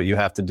 this is what you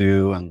have to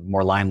do, and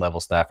more line level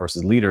staff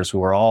versus leaders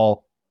who are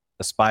all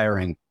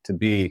aspiring to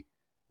be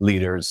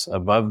leaders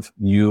above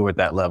you at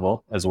that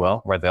level as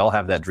well, where they all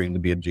have that dream to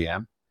be a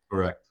GM.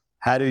 Correct.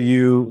 How do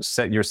you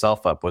set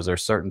yourself up? Was there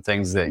certain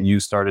things that you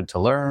started to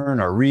learn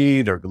or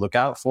read or look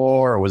out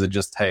for? Or was it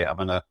just, hey, I'm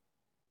going to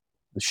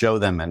show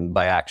them and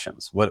by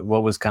actions? What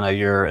was kind of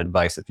your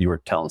advice if you were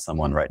telling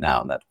someone right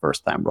now in that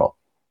first time role?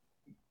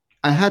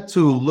 I had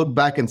to look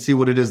back and see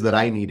what it is that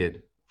I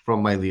needed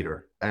from my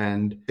leader.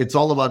 And it's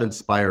all about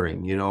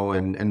inspiring,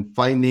 and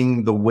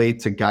finding the way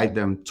to guide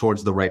them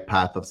towards the right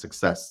path of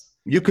success.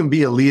 You can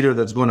be a leader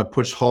that's going to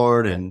push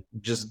hard and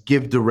just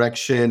give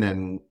direction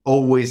and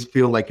always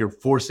feel like you're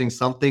forcing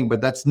something, but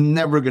that's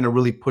never going to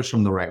really push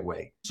them the right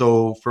way.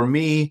 So for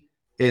me,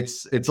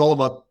 it's all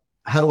about,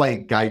 how do I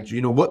guide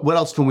you? What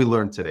else can we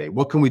learn today?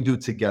 What can we do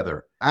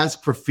together?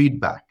 Ask for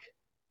feedback.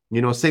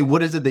 Say,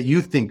 what is it that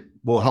you think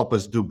will help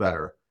us do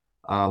better?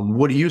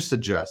 What do you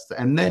suggest?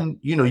 And then,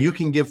 you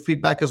can give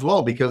feedback as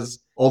well, because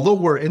although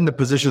we're in the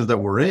positions that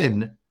we're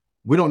in,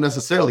 we don't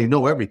necessarily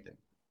know everything.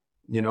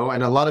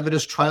 And a lot of it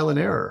is trial and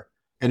error.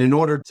 And in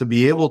order to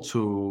be able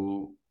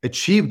to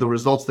achieve the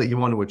results that you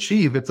want to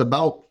achieve, it's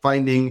about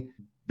finding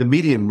the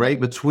median, right?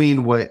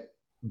 Between what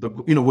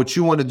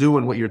you want to do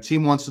and what your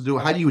team wants to do.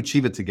 How do you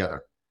achieve it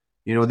together?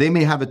 They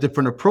may have a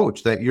different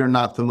approach that you're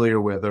not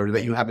familiar with or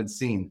that you haven't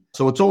seen.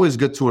 So it's always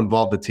good to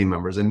involve the team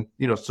members and,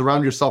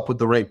 surround yourself with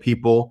the right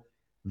people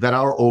that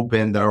are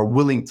open, that are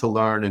willing to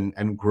learn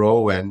and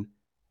grow. And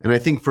I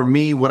think for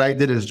me, what I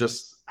did is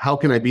just, how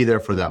can I be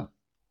there for them?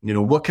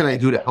 What can I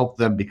do to help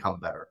them become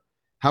better?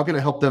 How can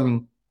I help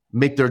them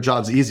make their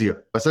jobs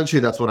easier? Essentially,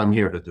 that's what I'm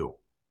here to do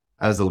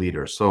as a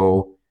leader.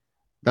 So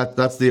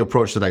that's the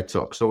approach that I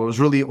took. So it was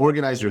really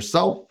organize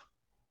yourself,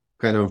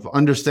 kind of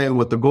understand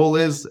what the goal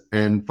is,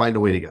 and find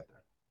a way to get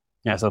there.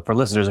 Yeah. So for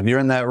listeners, if you're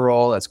in that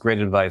role, that's great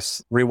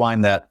advice.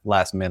 Rewind that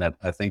last minute.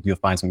 I think you'll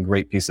find some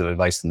great piece of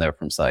advice in there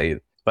from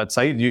Saeed. But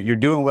Saeed, you're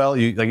doing well.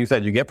 Like you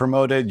said, you get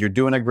promoted. You're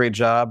doing a great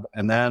job.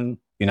 And then,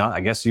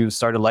 I guess you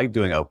started like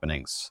doing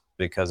openings,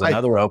 because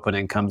another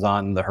opening comes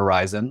on the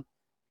horizon.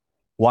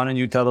 Why don't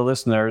you tell the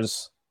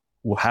listeners,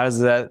 how does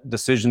that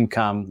decision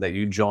come that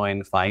you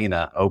joined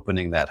Faena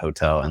opening that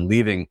hotel and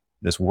leaving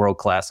this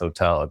world-class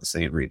hotel at the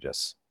St.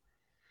 Regis?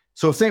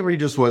 So St.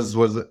 Regis was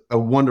a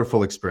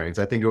wonderful experience.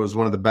 I think it was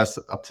one of the best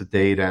up to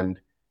date.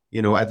 And,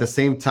 at the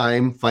same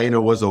time,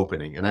 Faena was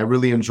opening. And I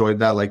really enjoyed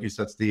that, like you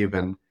said, Steve.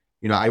 And,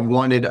 I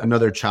wanted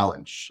another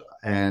challenge.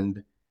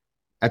 And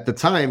at the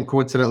time,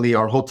 coincidentally,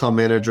 our hotel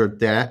manager,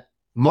 Dan,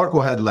 Marco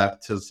had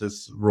left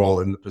his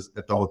role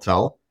at the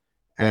hotel.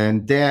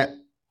 And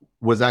Dan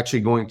was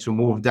actually going to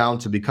move down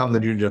to become the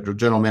new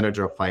general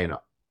manager of Faena.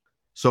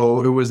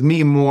 So it was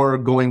me more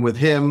going with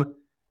him.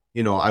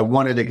 I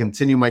wanted to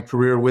continue my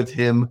career with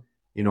him.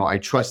 I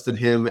trusted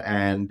him,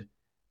 and,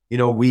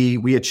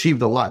 we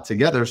achieved a lot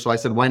together. So I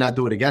said, why not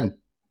do it again?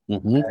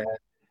 Mm-hmm. And,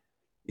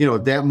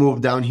 Dan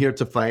moved down here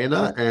to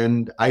Faena,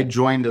 and I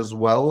joined as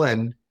well.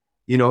 And,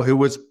 it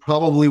was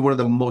probably one of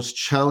the most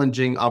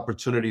challenging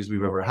opportunities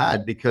we've ever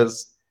had,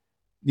 because,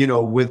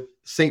 with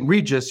St.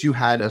 Regis, you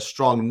had a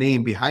strong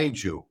name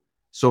behind you.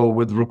 So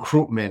with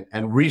recruitment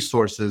and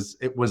resources,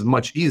 it was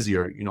much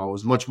easier. It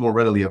was much more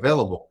readily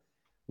available.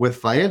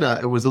 With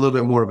Faena, it was a little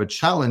bit more of a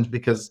challenge,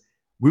 because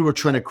we were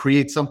trying to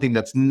create something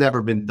that's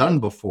never been done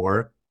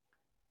before.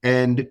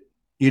 And,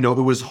 it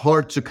was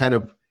hard to kind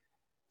of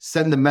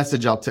send the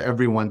message out to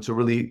everyone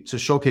to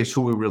showcase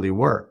who we really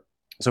were.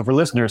 So for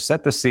listeners,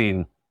 set the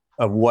scene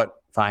of what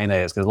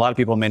Faena is, because a lot of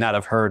people may not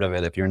have heard of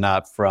it if you're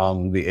not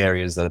from the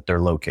areas that they're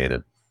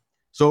located.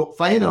 So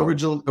Faena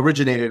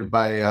originated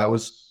by,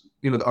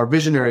 our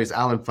visionary is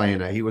Alan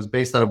Faena. He was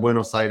based out of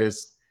Buenos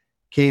Aires,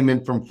 came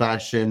in from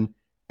fashion,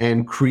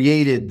 and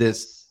created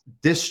this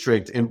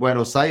district in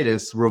Buenos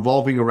Aires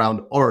revolving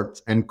around art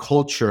and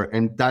culture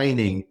and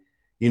dining,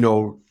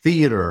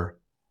 theater,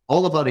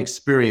 all about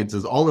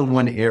experiences, all in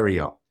one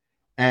area.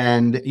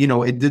 And,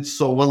 it did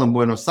so well in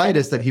Buenos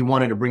Aires that he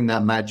wanted to bring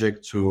that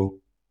magic to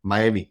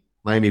Miami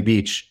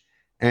Beach.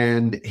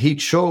 And he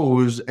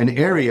chose an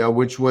area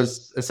which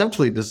was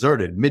essentially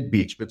deserted,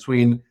 mid-beach,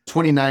 between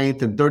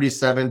 29th and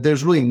 37th.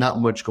 There's really not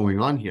much going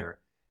on here.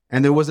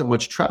 And there wasn't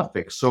much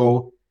traffic.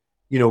 So,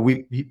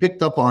 he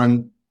picked up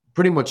on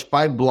pretty much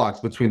 5 blocks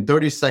between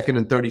 32nd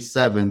and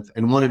 37th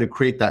and wanted to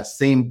create that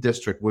same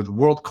district with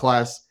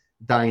world-class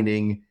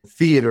dining,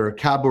 theater,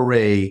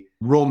 cabaret,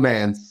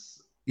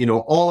 romance,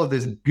 all of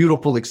these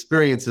beautiful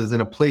experiences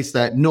in a place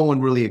that no one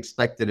really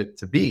expected it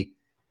to be.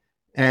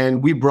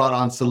 And we brought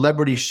on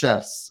celebrity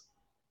chefs,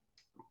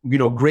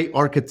 great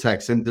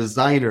architects and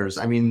designers.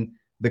 I mean,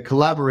 the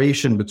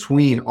collaboration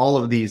between all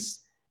of these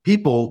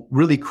people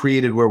really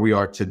created where we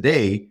are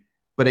today.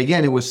 But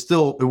again, it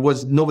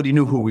was nobody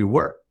knew who we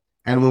were.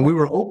 And when we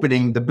were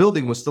opening, the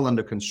building was still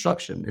under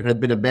construction. It had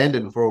been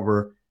abandoned for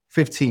over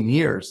 15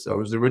 years. So it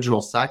was the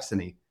original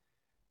Saxony.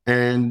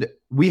 And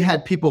we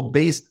had people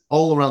based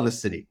all around the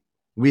city.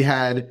 We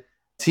had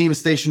team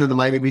stationed in the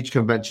Miami Beach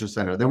Convention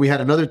Center. Then we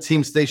had another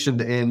team stationed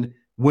in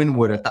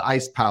Wynwood at the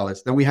Ice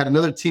Palace. Then we had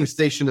another team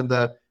stationed in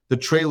the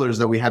trailers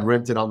that we had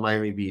rented on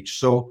Miami Beach.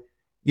 So,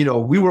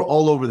 we were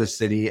all over the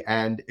city,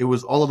 and it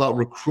was all about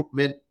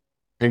recruitment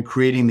and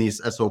creating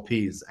these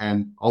SOPs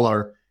and all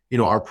our,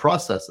 our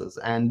processes.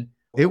 And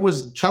it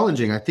was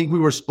challenging. I think we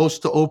were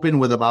supposed to open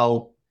with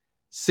about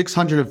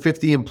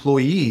 650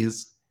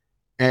 employees,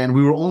 and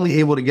we were only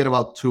able to get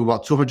about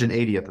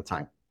 280 at the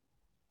time.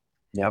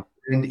 Yep.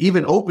 And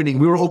even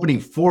we were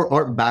opening for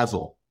Art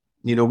Basel.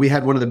 We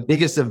had one of the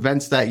biggest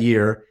events that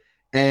year,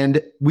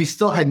 and we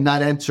still had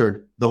not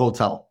entered the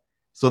hotel.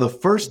 So the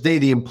first day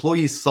the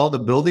employees saw the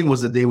building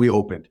was the day we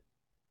opened.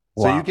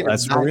 Wow, so you can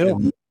that's for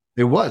real.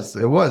 It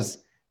was.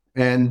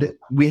 And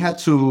we had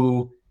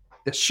to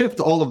shift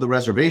all of the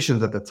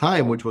reservations at the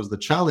time, which was the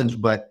challenge.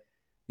 But,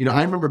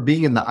 I remember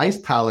being in the Ice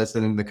Palace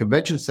and in the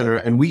convention center,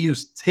 and we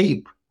used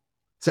tape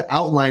to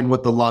outline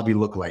what the lobby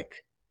looked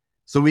like.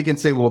 So we can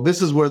say, well,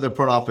 this is where the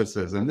front office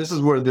is, and this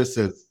is where this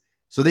is.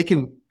 So they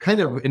can kind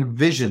of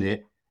envision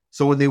it.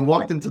 So when they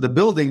walked into the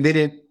building, they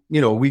didn't,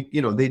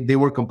 they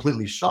were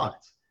completely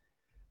shocked.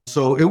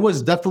 So it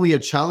was definitely a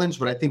challenge,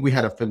 but I think we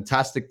had a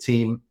fantastic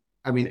team.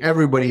 I mean,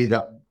 everybody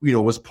that,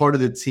 was part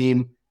of the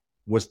team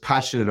was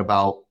passionate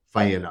about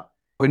Faena.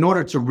 In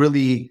order to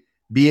really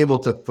be able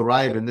to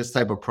thrive in this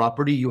type of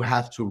property, you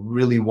have to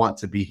really want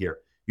to be here.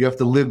 You have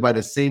to live by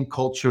the same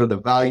culture, the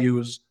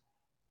values,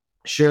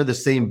 share the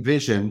same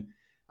vision,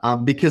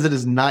 because it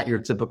is not your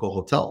typical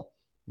hotel,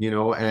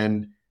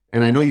 and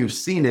I know you've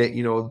seen it,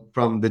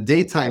 from the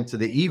daytime to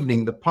the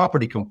evening, the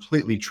property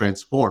completely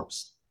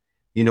transforms.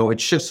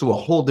 It shifts to a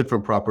whole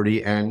different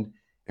property, and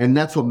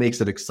that's what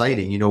makes it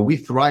exciting. We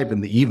thrive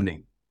in the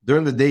evening.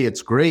 During the day,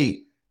 it's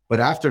great, but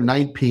after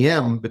 9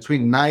 p.m.,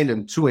 between 9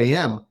 and 2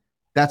 a.m.,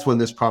 that's when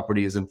this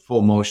property is in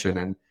full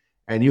motion,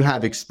 and you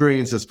have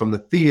experiences from the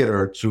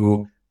theater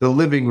to the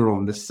living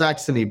room, the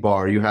Saxony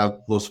bar. You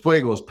have Los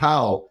Fuegos,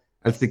 Pau,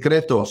 El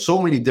Secreto,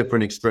 so many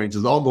different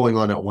experiences all going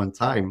on at one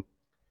time.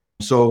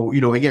 So,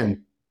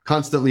 again,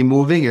 constantly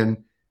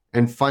moving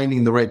and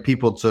finding the right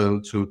people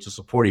to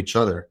support each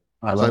other.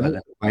 I love it.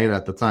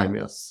 At the time,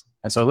 yes.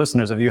 And so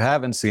listeners, if you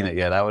haven't seen it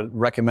yet, I would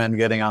recommend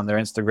getting on their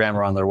Instagram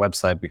or on their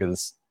website,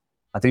 because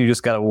I think you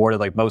just got awarded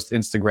like most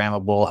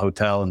Instagrammable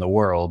hotel in the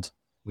world,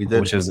 We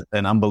did. which is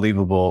an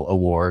unbelievable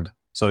award.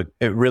 So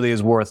it really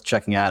is worth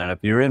checking out. And if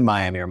you're in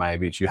Miami or Miami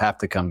Beach, you have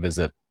to come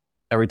visit.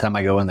 Every time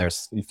I go in there,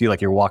 you feel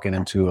like you're walking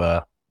into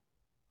a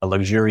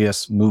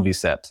luxurious movie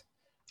set,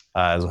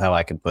 is how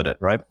I can put it,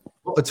 right?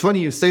 Well, it's funny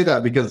you say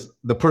that, because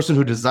the person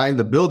who designed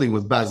the building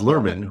was Baz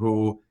Luhrmann,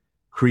 who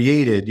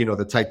created,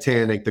 the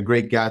Titanic, The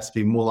Great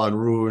Gatsby, Moulin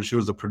Rouge. She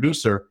was a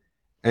producer.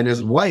 And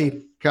his wife,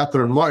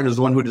 Catherine Martin, is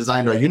the one who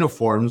designed our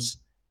uniforms,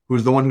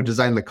 who's the one who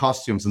designed the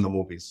costumes in the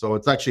movies. So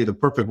it's actually the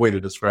perfect way to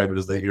describe it,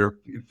 is that you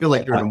feel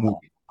like you're in a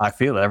movie. I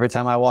feel it. Every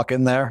time I walk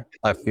in there,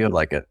 I feel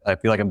like it. I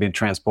feel like I'm being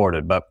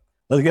transported. But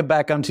let's get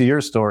back onto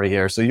your story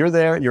here. So you're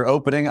there, you're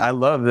opening. I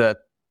love that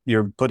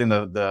you're putting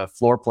the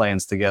floor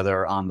plans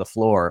together on the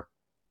floor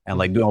and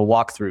like doing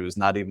walkthroughs,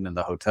 not even in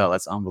the hotel.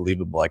 That's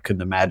unbelievable. I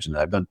couldn't imagine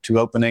that. I've done 2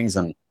 openings,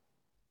 and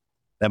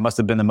that must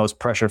have been the most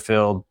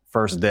pressure-filled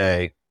first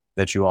day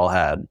that you all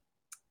had.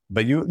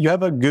 But you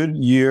have a good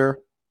year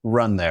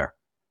run there.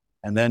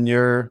 And then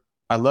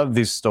I love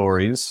these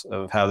stories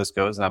of how this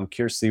goes, and I'm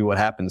curious to see what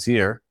happens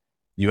here.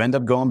 You end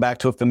up going back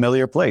to a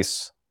familiar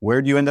place.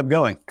 Where do you end up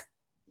going?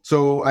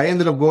 So I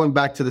ended up going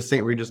back to the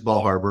St. Regis Bal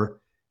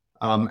Harbour.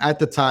 At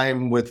the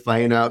time with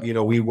Faena,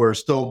 we were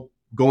still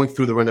going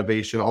through the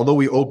renovation. Although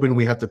we opened,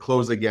 we had to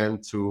close again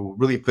to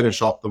really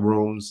finish off the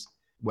rooms.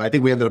 I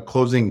think we ended up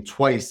closing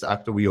twice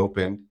after we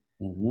opened.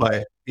 Mm-hmm.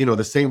 But,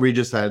 the St.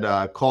 Regis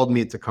had called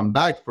me to come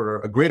back for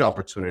a great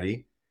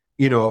opportunity.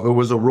 It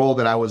was a role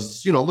that I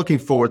was, looking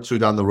forward to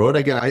down the road.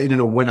 Again, I didn't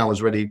know when I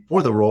was ready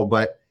for the role,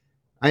 but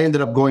I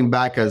ended up going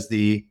back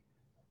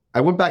I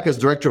went back as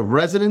director of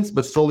residence,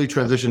 but slowly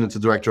transitioned into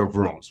director of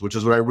rooms, which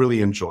is what I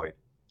really enjoyed.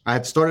 I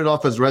had started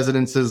off as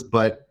residences,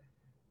 but,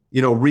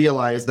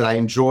 realized that I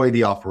enjoy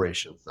the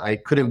operations. I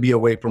couldn't be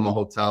away from a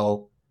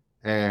hotel,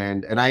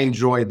 and I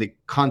enjoyed the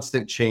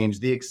constant change,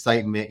 the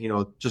excitement,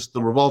 just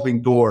the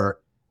revolving door,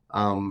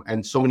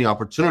 and so many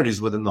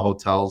opportunities within the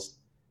hotels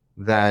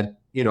that,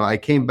 I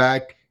came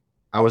back.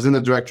 I was in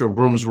the director of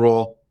rooms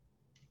role.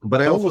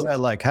 But what was that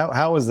like?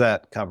 How was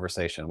that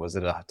conversation? Was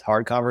it a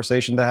hard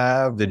conversation to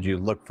have? Did you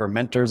look for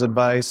mentors'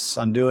 advice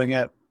on doing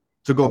it?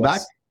 To go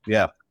back?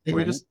 Yeah.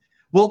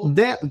 Well,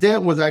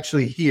 Dan was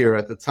actually here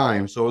at the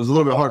time, so it was a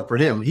little bit hard for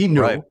him. He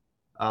knew. Right.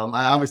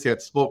 I obviously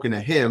had spoken to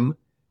him,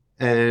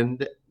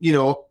 and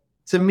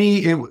to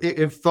me,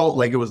 it felt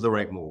like it was the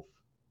right move.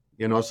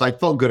 So I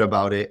felt good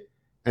about it,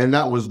 and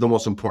that was the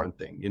most important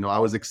thing. I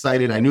was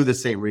excited. I knew the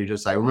St.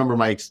 Regis. I remember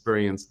my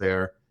experience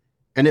there.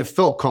 And it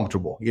felt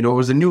comfortable. It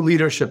was a new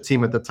leadership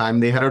team at the time.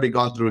 They had already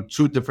gone through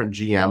 2 different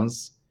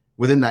GMs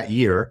within that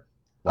year.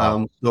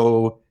 Wow.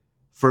 So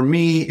for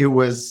me, it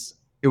was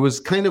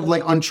kind of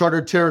like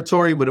uncharted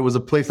territory, but it was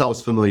a place I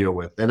was familiar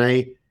with. And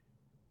I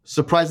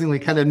surprisingly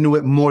kind of knew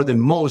it more than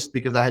most,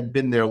 because I had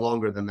been there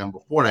longer than them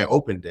before and I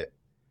opened it.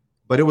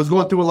 but it was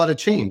going through a lot of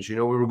change. We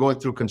were going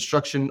through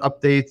construction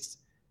updates.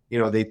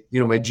 My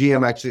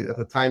GM actually at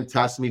the time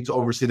tasked me to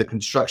oversee the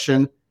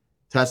construction,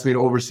 tasked me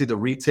to oversee the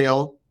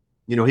retail.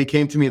 He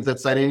came to me and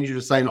said, I need you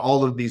to sign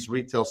all of these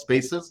retail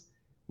spaces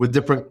with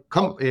different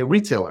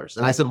retailers.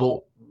 And I said,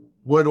 well,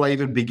 where do I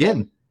even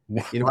begin?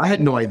 I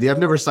had no idea. I've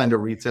never signed a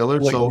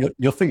retailer. So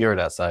you'll figure it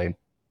out, Saeed.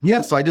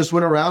 Yeah. So I just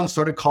went around,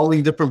 started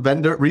calling different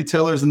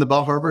retailers in the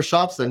Bal Harbour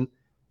shops. And,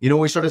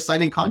 we started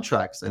signing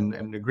contracts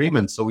and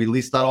agreements. So we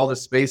leased out all the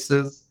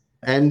spaces.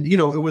 And, it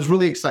was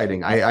really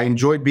exciting. I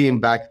enjoyed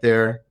being back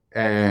there.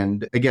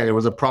 And again, it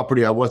was a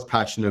property I was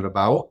passionate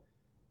about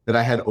that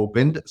I had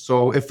opened.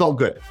 So it felt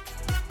good.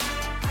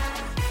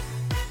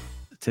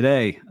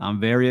 Today, I'm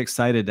very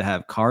excited to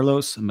have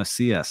Carlos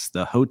Macias,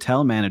 the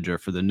hotel manager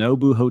for the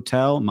Nobu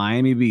Hotel,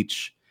 Miami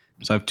Beach.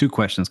 So I have two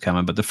questions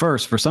coming, but the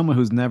first, for someone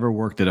who's never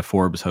worked at a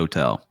Forbes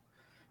hotel,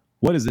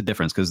 what is the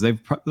difference? Because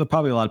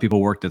probably a lot of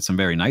people worked at some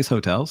very nice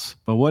hotels,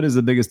 but what is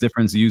the biggest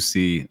difference you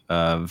see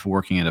of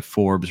working at a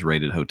Forbes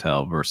rated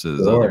hotel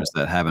versus others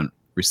that haven't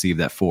received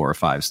that 4 or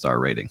 5 star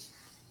rating?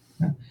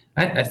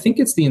 I think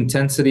it's the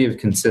intensity of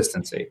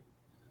consistency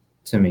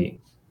to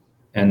me.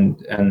 And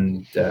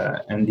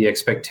the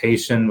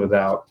expectation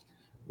without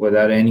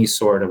any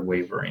sort of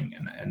wavering,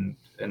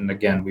 and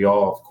again, we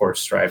all of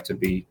course strive to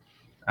be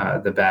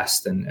the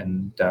best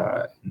and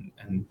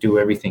do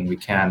everything we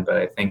can. But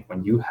I think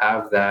when you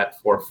have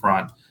that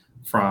forefront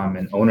from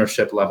an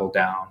ownership level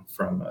down,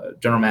 from a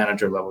general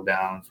manager level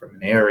down, from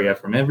an area,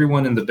 from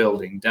everyone in the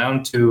building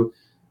down to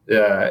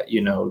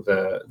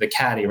the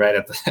caddy right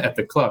at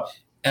the club,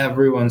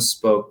 everyone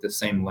spoke the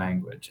same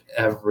language.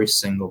 Every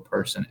single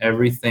person,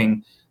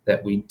 everything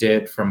that we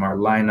did, from our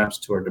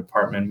lineups to our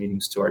department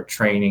meetings to our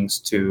trainings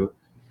to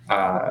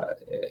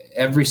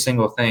every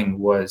single thing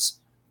was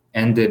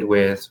ended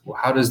with, well,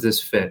 how does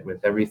this fit with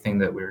everything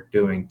that we're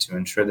doing to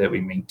ensure that we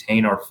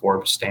maintain our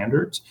Forbes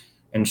standards,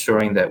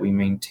 ensuring that we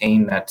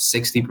maintain that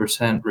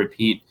 60%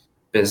 repeat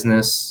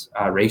business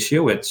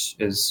ratio, which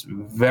is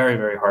very,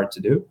 very hard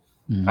to do,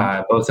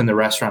 both in the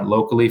restaurant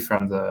locally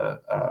from the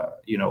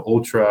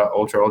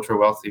ultra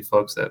wealthy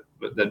folks that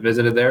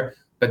visited there,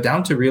 but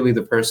down to really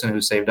the person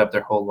who saved up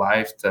their whole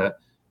life to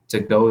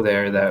go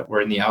there, that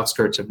were in the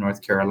outskirts of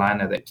North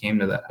Carolina, that came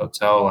to that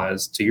hotel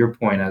as, to your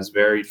point, as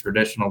very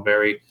traditional,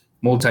 very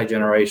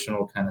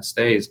multi-generational kind of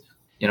stays.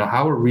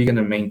 How are we going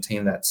to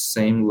maintain that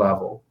same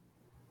level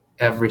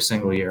every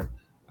single year?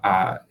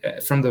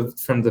 From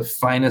the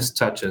finest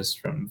touches,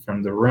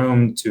 from the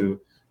room to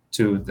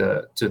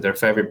their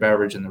favorite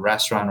beverage in the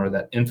restaurant, or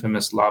that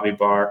infamous lobby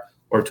bar,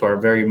 or to our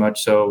very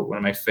much so, one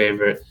of my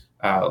favorite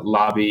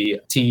lobby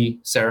tea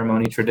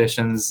ceremony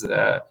traditions.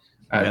 The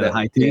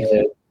high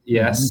tea.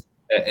 Yes.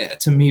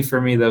 Mm-hmm. For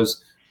me,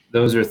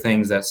 those are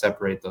things that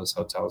separate those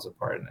hotels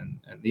apart, and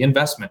the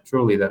investment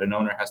truly that an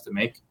owner has to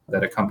make,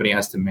 that a company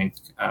has to make,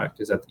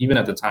 because even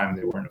at the time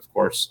they weren't, of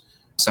course,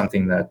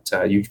 something that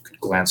you could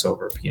glance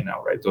over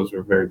P&L, right? Those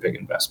were very big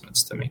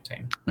investments to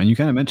maintain. And you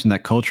kind of mentioned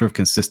that culture of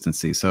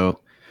consistency. So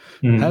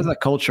how does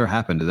that culture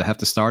happen? Does it have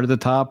to start at the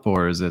top,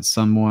 or is it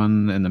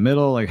someone in the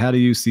middle? Like, how do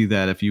you see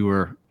that if you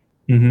were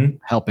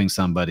helping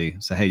somebody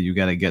say, hey, you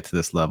got to get to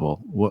this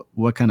level?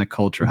 What kind of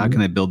culture, how can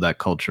they build that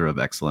culture of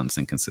excellence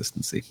and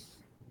consistency?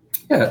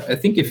 Yeah, I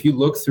think if you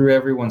look through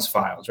everyone's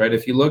files, right?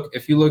 If you look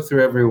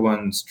through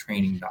everyone's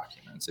training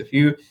documents, if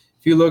you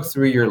look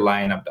through your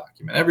lineup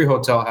document, every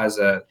hotel has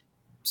a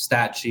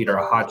stat sheet or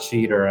a hot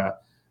sheet or a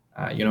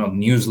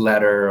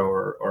newsletter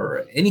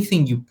or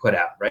anything you put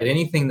out, right?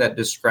 Anything that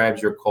describes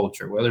your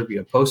culture, whether it be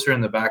a poster in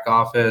the back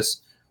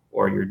office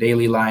or your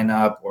daily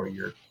lineup or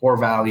your core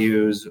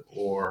values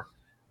or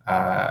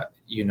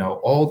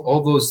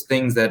all those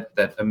things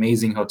that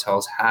amazing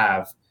hotels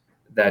have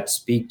that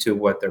speak to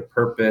what their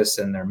purpose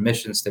and their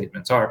mission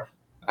statements are.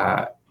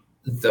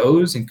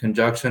 Those in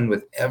conjunction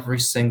with every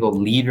single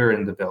leader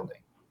in the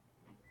building,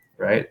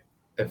 right?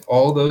 If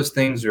all those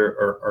things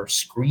are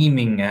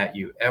screaming at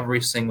you every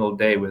single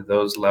day with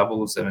those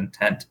levels of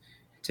intent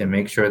to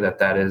make sure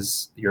that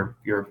is your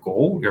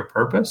goal, your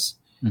purpose,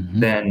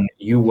 then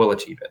you will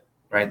achieve it,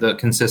 right? The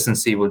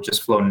consistency will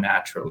just flow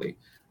naturally.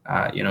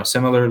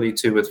 Similarly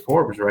to with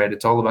Forbes, right?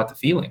 It's all about the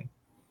feeling,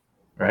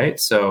 right?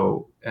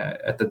 So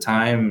at the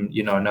time,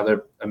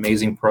 another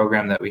amazing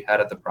program that we had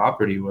at the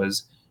property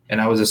was,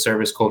 and I was a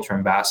service culture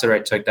ambassador. I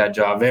took that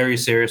job very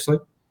seriously.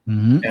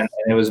 And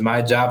it was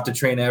my job to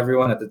train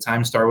everyone. At the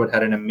time, Starwood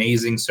had an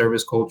amazing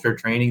service culture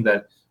training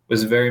that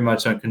was very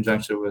much in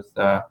conjunction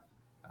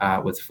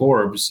with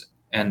Forbes.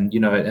 And,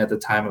 at the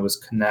time it was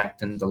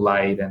connect and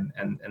delight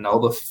and all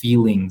the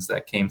feelings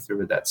that came through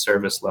with that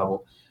service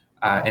level.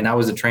 And I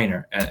was a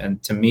trainer.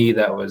 And to me,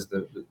 that was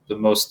the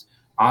most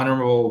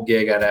honorable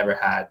gig I'd ever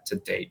had to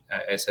date.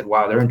 I said,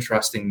 wow, they're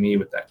entrusting me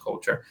with that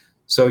culture.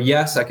 So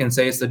yes, I can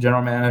say it's the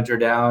general manager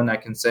down. I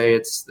can say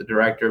it's the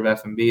director of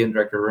F&B and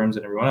director of rooms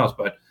and everyone else.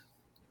 But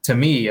to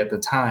me at the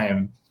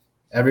time,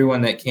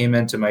 everyone that came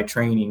into my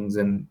trainings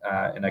and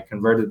I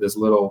converted this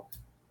little,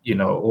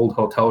 old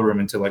hotel room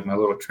into like my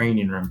little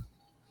training room.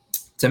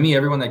 To me,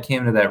 everyone that came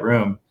into that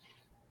room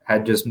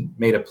had just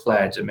made a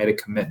pledge and made a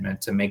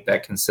commitment to make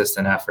that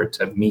consistent effort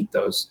to meet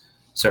those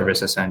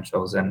service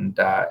essentials. And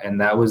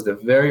that was the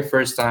very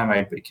first time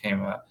I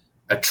became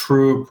a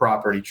true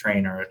property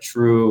trainer, a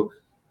true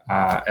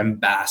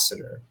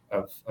ambassador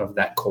of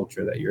that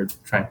culture that you're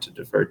trying to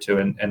defer to.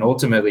 And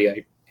ultimately,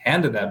 I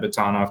handed that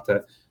baton off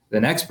to the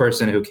next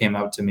person who came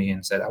up to me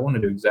and said, I want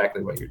to do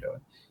exactly what you're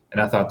doing.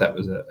 And I thought that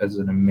was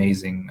an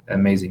amazing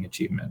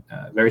achievement,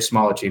 very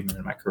small achievement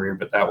in my career,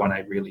 but that one I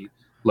really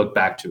look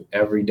back to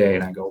every day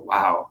and I go,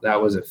 wow,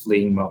 that was a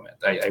fleeting moment.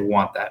 I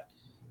want that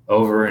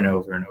over and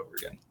over and over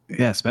again.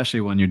 Yeah,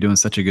 especially when you're doing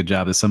such a good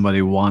job that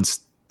somebody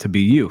wants to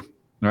be you,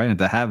 right? And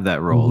to have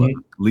that role of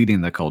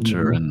leading the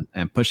culture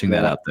and pushing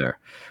that out there.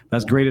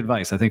 That's great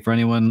advice. I think for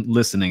anyone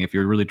listening, if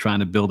you're really trying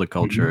to build a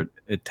culture,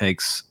 it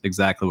takes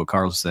exactly what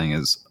Carl's saying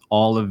is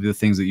all of the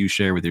things that you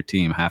share with your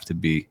team have to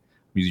be,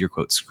 use your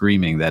quote,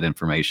 screaming that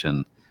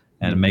information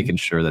and making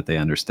sure that they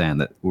understand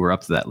that we're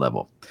up to that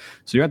level.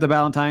 So you're at the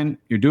Valentine,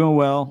 you're doing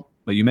well,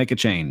 but you make a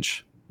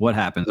change. What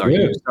happens? Are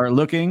you start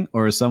looking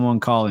or is someone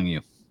calling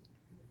you?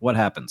 What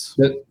happens?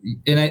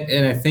 And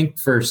I think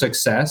for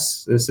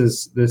success, this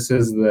is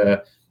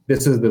the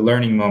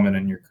learning moment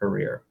in your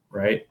career,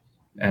 right?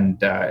 And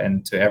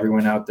to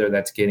everyone out there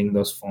that's getting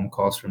those phone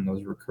calls from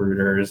those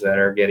recruiters that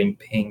are getting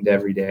pinged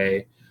every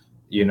day,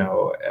 you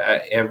know,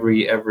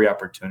 every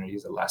opportunity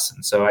is a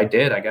lesson. So I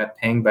got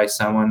pinged by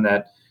someone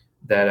that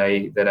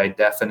I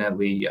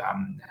definitely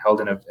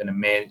held in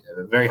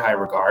a very high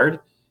regard,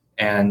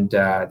 and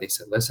they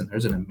said, "Listen,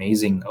 there's an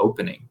amazing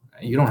opening.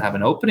 You don't have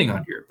an opening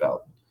under your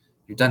belt.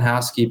 You've done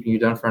housekeeping,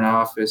 you've done front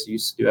office, you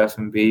used to do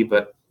F&B,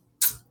 but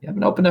you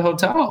haven't opened a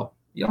hotel.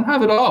 You don't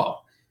have it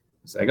all."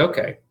 It's like,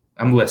 okay,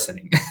 I'm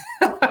listening.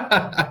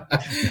 Yeah,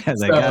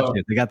 they got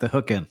you. They got the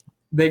hook in.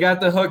 They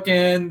got the hook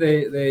in.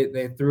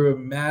 They threw a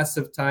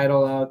massive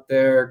title out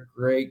there.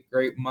 Great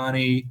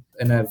money.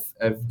 And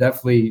I've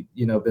definitely,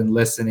 you know, been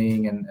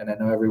listening, and I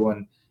know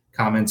everyone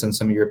comments on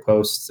some of your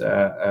posts,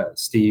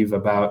 Steve,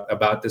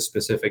 about this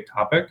specific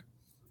topic,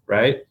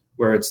 right?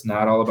 Where it's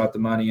not all about the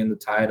money and the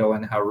title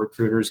and how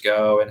recruiters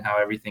go and how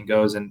everything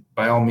goes. And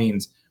by all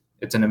means,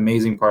 it's an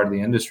amazing part of the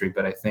industry.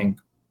 But I think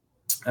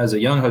as a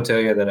young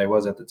hotelier that I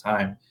was at the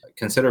time,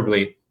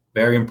 considerably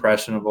very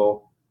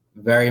impressionable,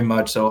 very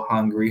much so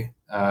hungry,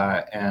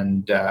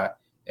 and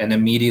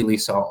immediately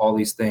saw all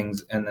these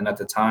things. And then at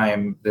the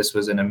time, this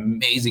was an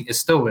amazing, it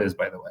still is,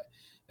 by the way,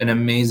 an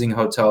amazing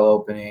hotel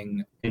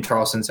opening in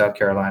Charleston, South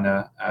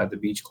Carolina, the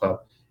Beach Club.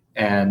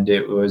 And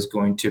it was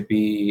going to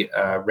be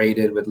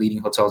rated with leading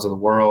hotels of the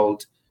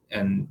world.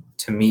 And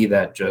to me,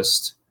 that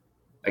just,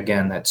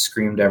 again, that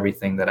screamed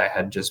everything that I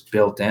had just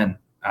built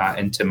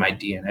into my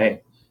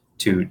DNA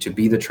to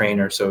be the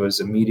trainer. So it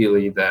was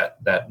immediately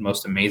that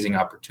most amazing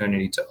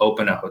opportunity to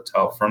open a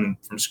hotel from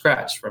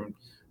scratch, from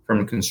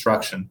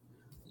construction,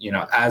 you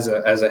know, as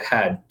a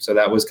head. So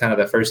that was kind of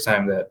the first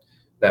time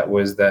that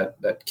was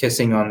that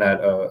kissing on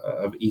that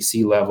of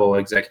EC level,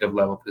 executive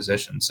level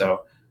position.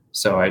 So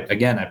I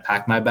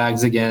packed my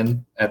bags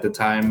again. At the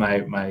time,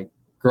 my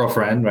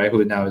girlfriend, right,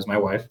 who now is my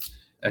wife,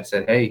 I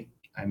said, "Hey,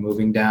 I'm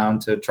moving down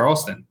to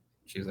Charleston."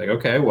 She's like,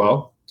 "Okay,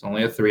 well, it's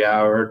only a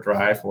 4-hour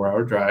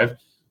drive.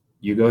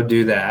 You go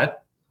do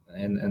that."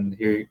 And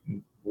here,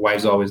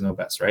 wives always know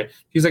best, right?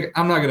 She's like,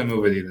 "I'm not going to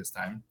move with you this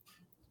time.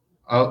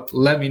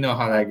 Let me know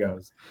how that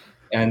goes."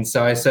 And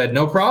so I said,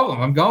 "No problem,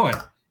 I'm going."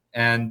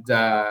 And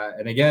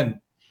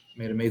again,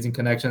 made amazing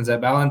connections at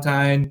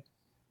Valentine,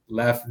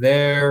 left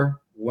there,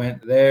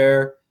 went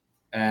there,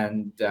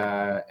 and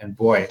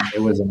boy, it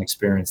was an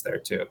experience there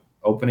too.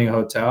 Opening a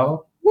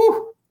hotel,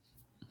 woo!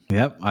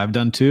 Yep, I've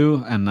done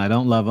two, and I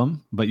don't love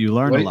them, but you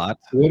learn a lot.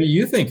 What do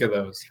you think of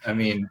those? I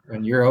mean,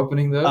 when you're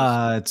opening those,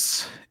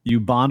 it's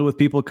you bond with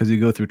people because you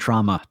go through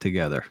trauma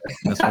together.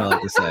 That's what I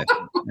like to say.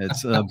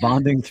 It's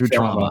bonding through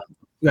trauma.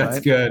 That's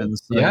right? good. And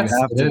so Yes, you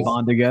have to is.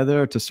 bond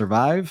together to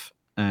survive,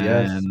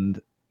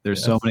 and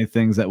there's so many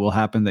things that will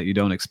happen that you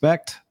don't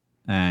expect,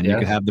 and you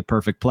could have the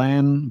perfect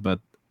plan, but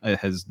it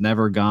has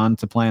never gone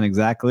to plan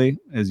exactly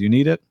as you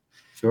need it.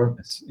 Sure.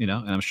 You know,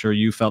 and I'm sure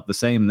you felt the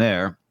same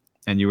there,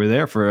 and you were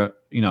there for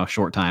a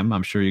short time.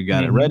 I'm sure you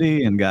got it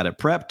ready and got it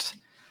prepped.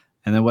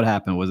 And then what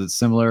happened? Was it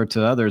similar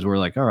to others where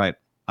like, all right,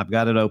 I've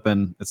got it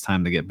open. It's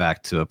time to get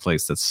back to a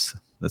place that's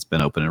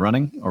been open and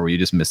running, or were you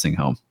just missing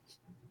home?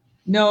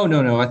 No.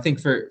 I think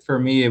for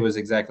me, it was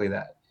exactly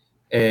that.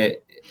 I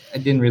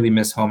didn't really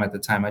miss home at the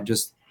time.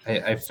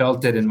 I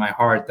felt it in my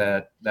heart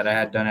that I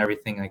had done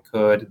everything I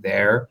could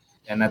there.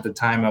 And at the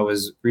time, I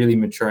was really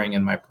maturing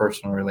in my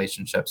personal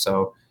relationship.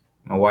 So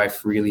my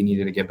wife really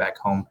needed to get back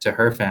home to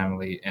her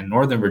family in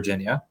Northern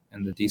Virginia,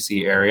 in the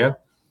DC area.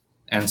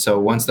 And so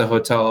once the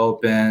hotel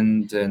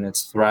opened and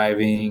it's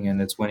thriving and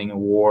it's winning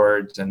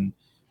awards and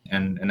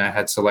I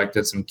had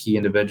selected some key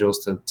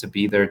individuals to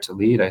be there to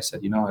lead, I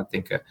said,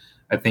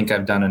 I think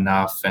I've done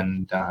enough.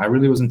 And I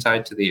really wasn't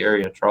tied to the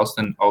area.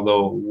 Charleston,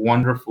 although a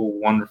wonderful,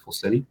 wonderful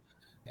city,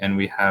 and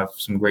we have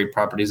some great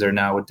properties there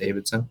now with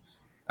Davidson,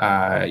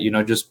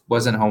 just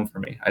wasn't home for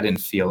me. I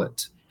didn't feel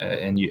it.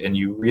 And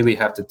you really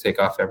have to take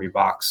off every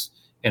box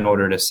in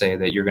order to say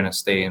that you're going to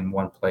stay in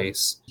one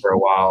place for a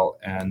while.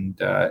 And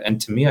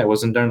to me, I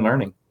wasn't done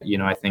learning.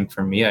 I think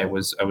for me, I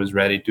was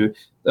ready to.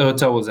 The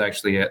hotel was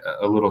actually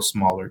a little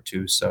smaller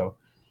too, so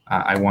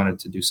I wanted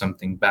to do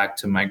something back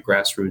to my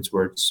grassroots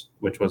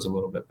which was a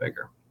little bit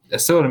bigger.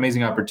 It's still an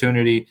amazing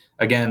opportunity.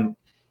 Again,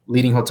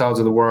 leading hotels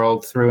of the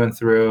world through and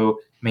through,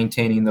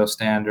 maintaining those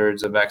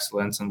standards of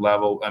excellence and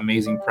level,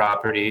 amazing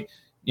property.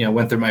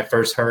 Went through my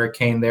first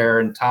hurricane there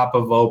on top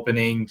of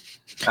opening.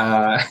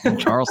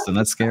 Charleston,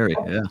 that's scary.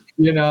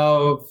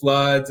 Yeah.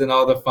 Floods and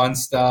all the fun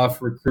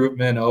stuff,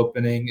 recruitment,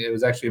 opening. It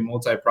was actually a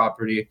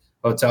multi-property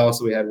hotel.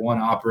 So we had one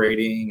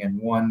operating and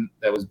one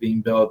that was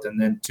being built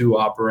and then two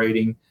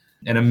operating.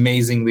 An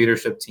amazing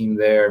leadership team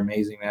there,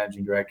 amazing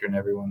managing director and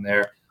everyone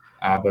there.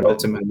 But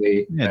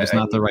ultimately, just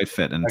not the right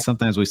fit. And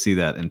sometimes we see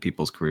that in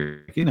people's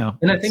career,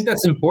 And I think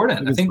that's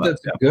important. I think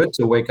that's good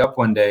to wake up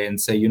one day and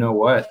say, you know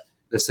what,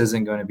 this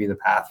isn't going to be the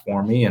path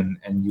for me, and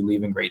you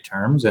leave in great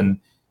terms and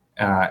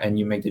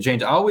you make the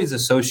change. I always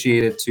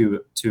associate it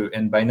to,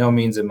 and by no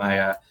means am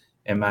I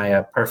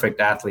a perfect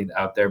athlete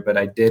out there, but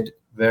I did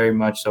very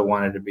much so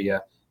wanted to be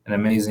an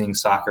amazing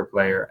soccer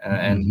player,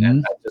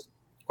 and I just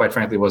quite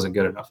frankly wasn't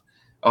good enough.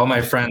 All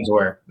my friends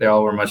they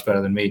all were much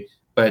better than me,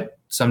 but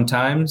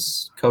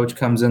sometimes coach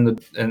comes in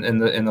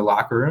the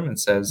locker room and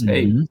says,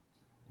 "Hey,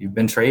 you've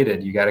been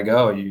traded. You got to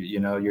go.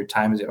 Your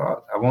time is.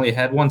 I've only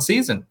had one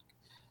season."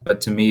 But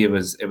to me, it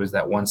was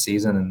that one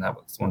season, and that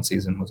one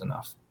season was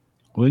enough.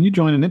 Well, you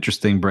joined an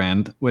interesting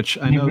brand, which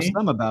I know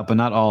some about, but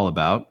not all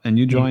about. And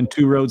you joined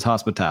Two Roads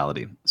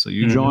Hospitality. So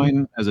you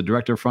joined as a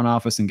director of front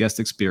office and guest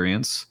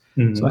experience.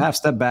 So half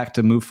step back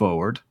to move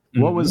forward.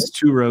 What was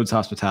Two Roads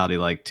Hospitality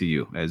like to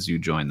you as you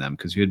joined them?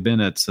 Because you had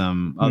been at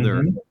some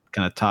other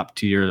kind of top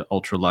tier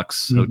ultra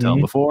luxe hotel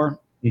before,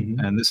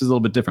 and this is a little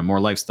bit different, more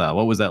lifestyle.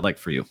 What was that like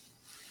for you?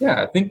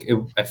 Yeah, I think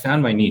I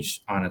found my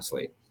niche,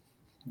 honestly.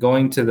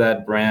 Going to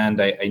that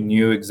brand, I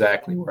knew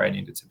exactly where I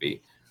needed to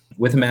be.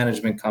 With a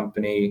management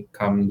company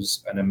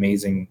comes an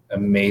amazing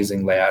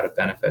layout of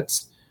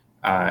benefits,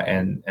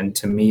 and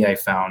to me, I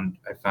found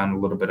a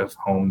little bit of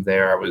home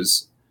there. I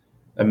was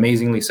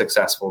amazingly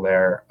successful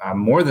there,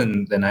 more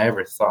than I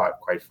ever thought,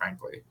 quite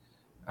frankly,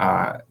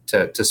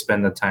 to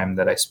spend the time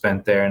that I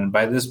spent there. And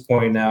by this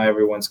point now,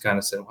 everyone's kind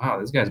of said, wow,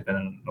 this guy's been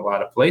in a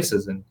lot of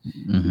places and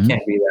he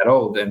can't be that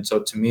old. And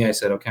so to me, I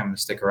said, okay, I'm going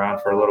to stick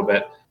around for a little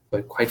bit.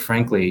 But quite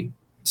frankly,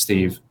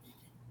 Steve,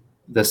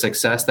 the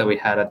success that we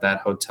had at that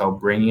hotel,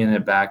 bringing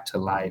it back to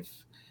life,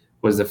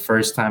 was the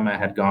first time I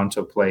had gone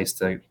to a place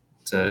to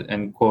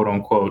and quote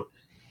unquote,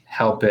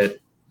 help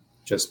it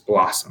just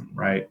blossom,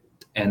 right?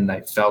 And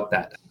I felt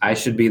that I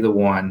should be the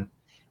one,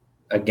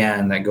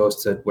 again, that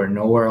goes to where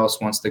nowhere else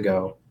wants to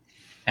go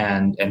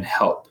and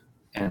help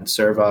and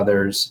serve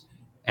others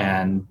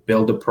and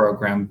build a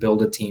program,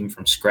 build a team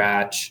from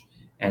scratch,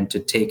 and to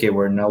take it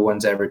where no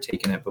one's ever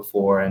taken it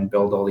before and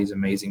build all these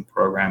amazing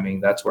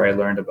programming. That's where I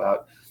learned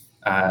about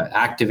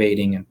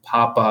activating and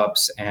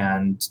pop-ups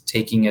and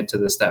taking it to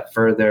the step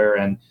further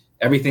and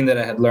everything that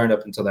I had learned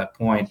up until that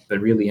point, but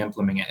really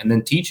implementing it and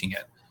then teaching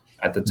it.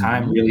 At the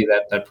time, really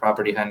that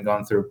property hadn't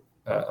gone through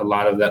a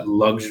lot of that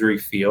luxury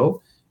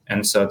feel.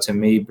 And so to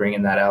me,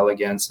 bringing that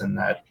elegance and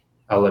that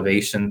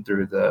elevation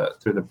through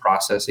the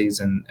processes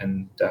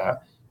and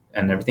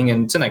everything,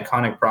 and it's an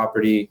iconic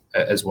property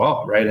as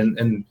well, right?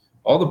 And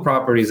all the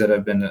properties that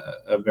I've been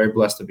very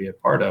blessed to be a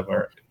part of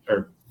are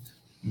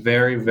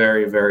very,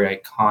 very, very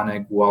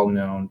iconic,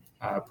 well-known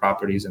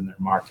properties in their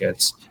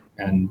markets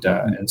and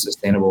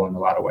sustainable in a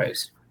lot of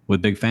ways.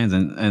 With big fans.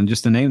 And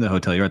just to name the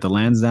hotel, you're at the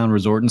Lansdowne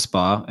Resort and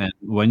Spa. And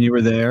when you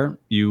were there,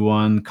 you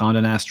won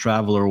Condé Nast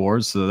Traveler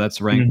Awards. So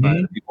that's ranked by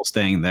the people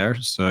staying there.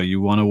 So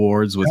you won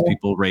awards with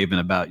people raving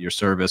about your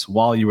service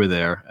while you were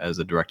there as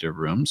the director of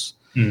rooms.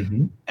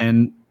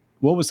 And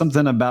what was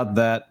something about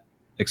that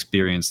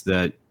experience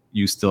that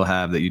you still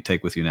have that you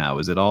take with you now?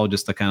 Is it all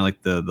just the kind of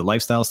like the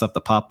lifestyle stuff,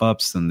 the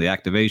pop-ups and the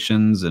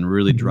activations and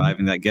really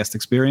driving that guest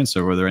experience,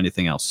 or were there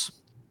anything else?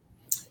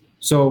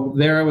 So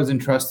there I was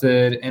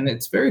entrusted, and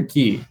it's very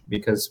key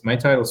because my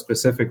title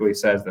specifically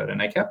says that, and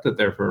I kept it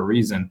there for a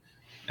reason.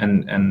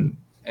 And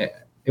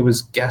it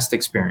was guest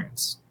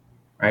experience,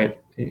 right?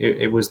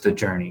 It was the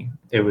journey.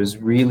 It was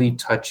really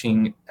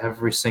touching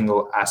every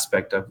single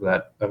aspect of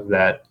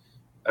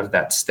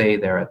that stay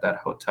there at that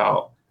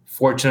hotel.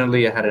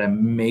 Fortunately, I had an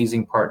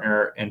amazing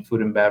partner in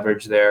food and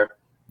beverage there,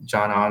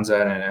 John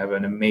Onza, and I have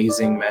an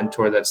amazing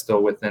mentor that's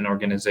still within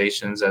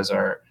organizations as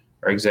our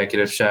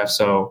executive chef.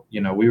 So,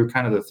 we were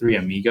kind of the three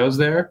amigos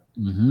there,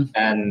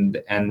 and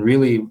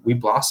really we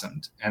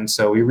blossomed. And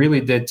so we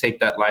really did take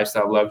that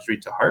lifestyle luxury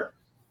to heart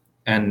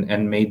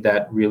and made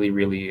that really,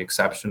 really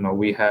exceptional.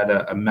 We had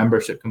a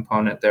membership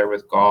component there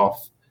with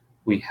golf.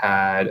 We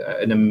had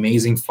an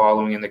amazing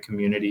following in the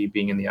community,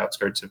 being in the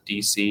outskirts of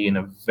DC in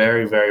a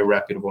very, very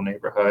reputable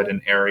neighborhood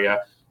and area,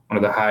 one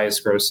of the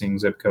highest grossing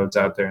zip codes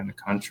out there in the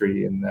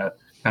country in that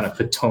kind of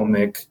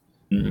Potomac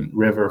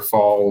River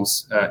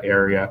Falls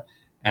area.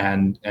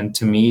 And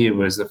to me, it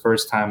was the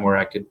first time where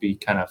I could be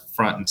kind of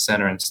front and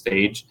center and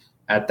stage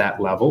at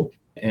that level.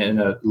 in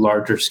a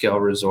larger scale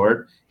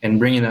resort and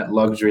bringing that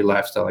luxury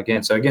lifestyle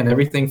again. So again,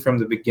 everything from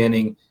the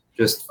beginning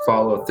just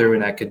follow through,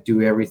 and I could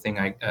do everything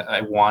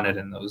I wanted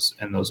in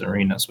those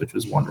arenas, which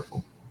was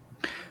wonderful.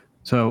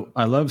 So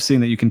I love seeing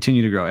that you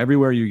continue to grow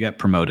everywhere you get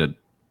promoted,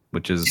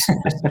 which is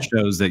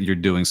shows that you're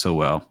doing so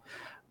well.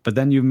 But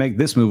then you make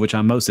this move, which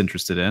I'm most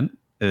interested in,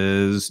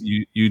 is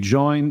you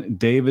join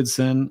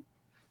Davidson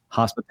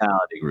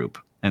Hospitality Group.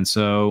 And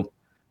so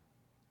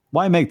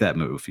why make that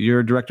move? You're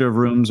a director of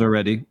rooms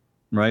already,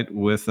 right,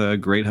 with a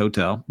great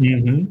hotel.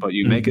 Mm-hmm. But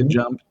you make a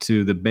jump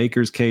to the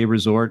Baker's Cay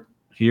Resort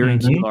here in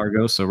Key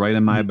Largo, so right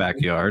in my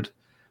backyard.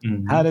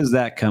 Mm-hmm. How does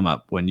that come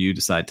up when you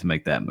decide to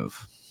make that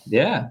move?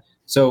 Yeah.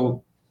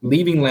 So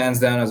leaving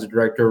Lansdowne as a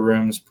director of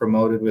rooms,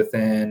 promoted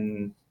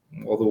within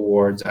all the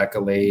awards,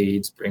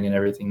 accolades, bringing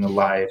everything to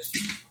life,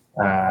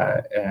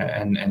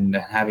 and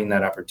having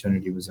that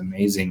opportunity was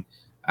amazing.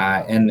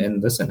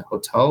 And listen,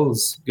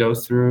 hotels go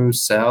through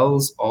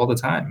sales all the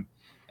time,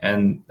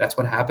 and that's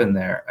what happened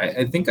there.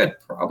 I think I'd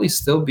probably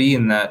still be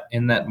in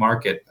that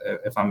market,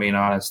 if I'm being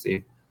honest,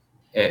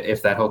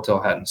 if that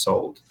hotel hadn't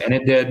sold. And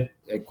it did.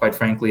 Quite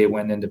frankly, it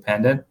went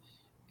independent.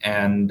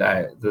 And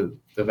the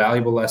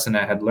valuable lesson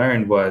I had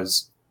learned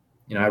was,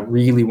 I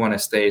really want to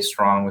stay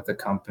strong with a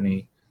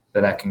company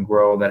that I can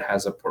grow, that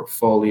has a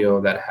portfolio,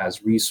 that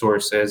has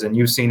resources. And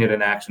you've seen it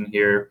in action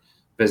here,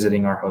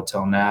 visiting our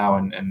hotel now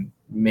and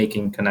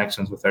making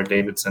connections with our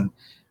Davidson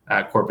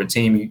corporate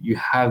team. You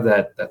have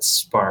that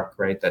spark,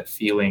 right? That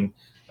feeling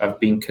of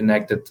being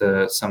connected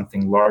to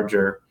something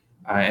larger.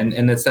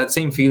 And it's that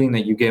same feeling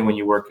that you get when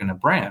you work in a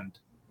brand,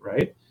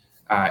 right?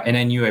 And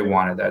I knew I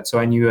wanted that. So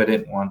I knew I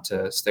didn't want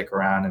to stick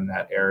around in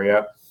that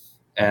area.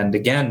 And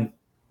again,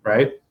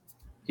 right,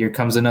 here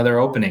comes another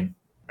opening,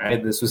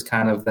 right? This was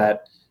kind of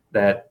that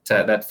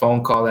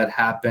phone call that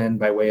happened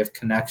by way of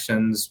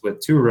connections with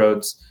Two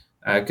Roads,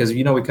 because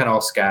we kind of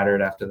all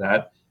scattered after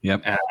that.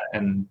 Yep.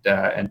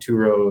 And Two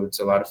Roads,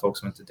 a lot of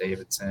folks went to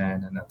Davidson,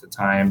 and at the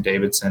time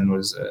Davidson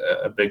was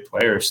a big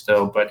player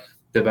still, but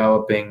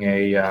developing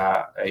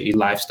a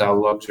lifestyle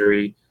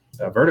luxury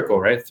vertical,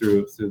 right,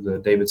 through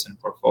the Davidson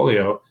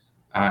portfolio.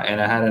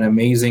 And I had an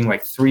amazing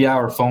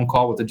 3-hour phone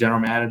call with the general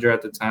manager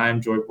at the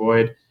time, Joy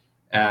Boyd,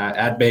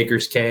 at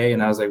Baker's Cay.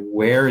 And I was like,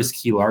 where is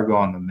Key Largo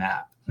on the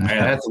map? I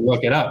had to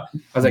look it up. I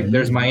was like,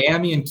 there's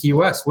Miami and Key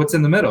West. What's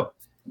in the middle?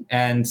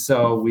 And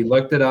so we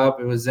looked it up.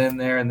 It was in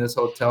there. And this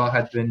hotel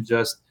had been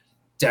just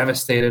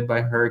devastated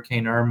by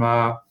Hurricane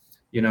Irma.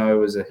 It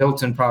was a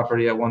Hilton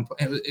property at one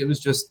point. It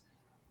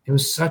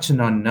was such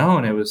an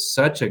unknown. It was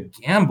such a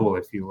gamble,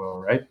 if you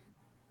will, right?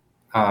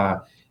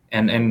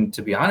 And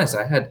to be honest,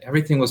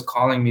 everything was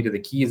calling me to the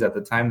Keys at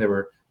the time. There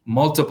were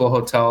multiple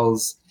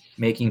hotels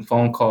making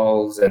phone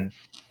calls, and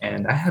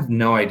I have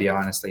no idea,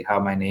 honestly, how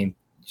my name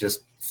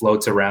just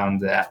floats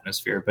around the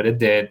atmosphere, but it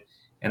did.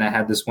 And I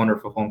had this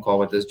wonderful phone call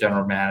with this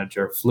general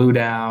manager, flew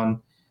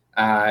down,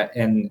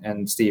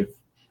 and Steve,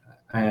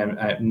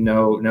 I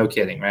no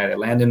kidding, right? I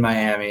land in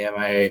Miami, and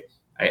I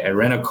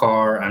rent a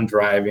car, I'm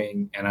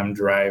driving.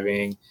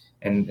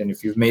 And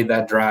if you've made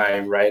that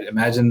drive, right,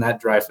 imagine that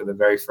drive for the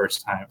very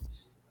first time.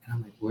 And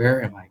I'm like,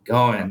 where am I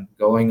going?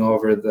 Going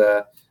over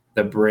the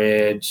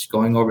bridge,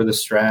 going over the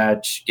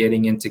stretch,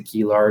 getting into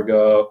Key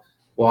Largo,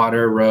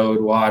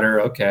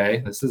 water.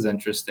 Okay, this is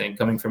interesting.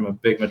 Coming from a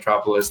big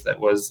metropolis that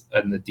was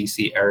in the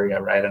DC area,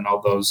 right, and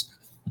all those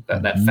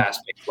that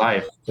fast-paced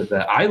life, to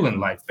the island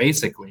life,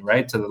 basically,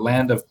 right, to the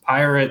land of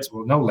pirates.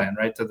 Well, no land,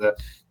 right,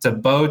 to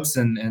boats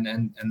and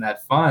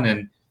that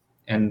fun.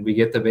 And we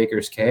get to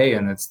Baker's Cay,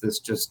 and it's this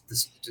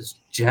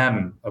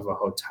gem of a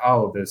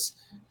hotel, this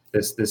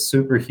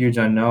super huge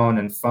unknown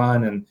and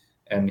fun,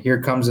 and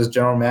here comes this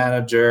general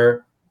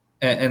manager,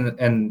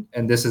 and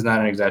this is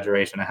not an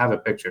exaggeration. I have a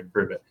picture to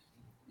prove it.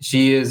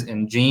 She is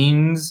in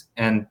jeans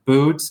and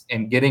boots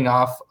and getting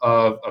off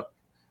of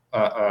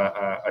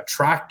a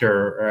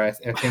tractor, or I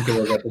think it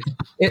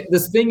was.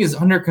 This thing is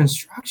under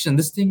construction.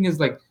 This thing is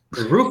the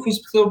roof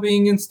is still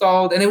being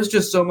installed, and it was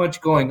just so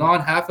much going on.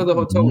 Half of the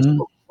hotel was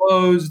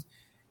closed.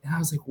 And I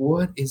was like,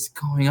 what is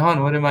going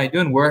on? What am I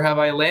doing? Where have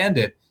I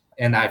landed?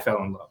 And I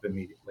fell in love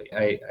immediately.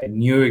 I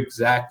knew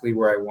exactly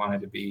where I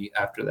wanted to be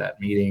after that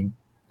meeting.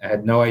 I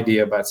had no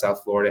idea about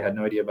South Florida. I had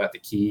no idea about the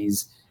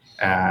Keys.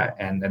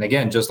 And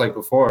again, just like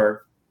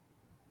before,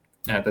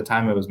 at the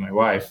time it was my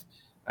wife.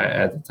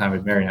 At the time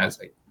of marrying, I was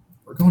like,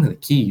 we're going to the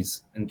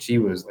Keys. And she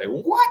was like,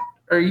 what?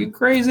 Are you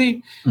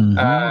crazy?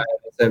 I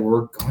said,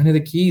 we're going to the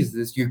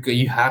Keys.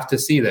 You have to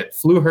see that.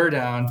 Flew her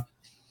down.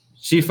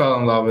 She fell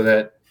in love with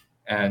it.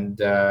 And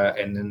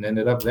then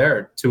ended up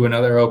there to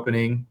another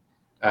opening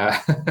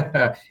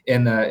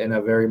in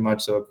a very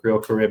much so Creole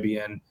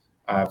Caribbean,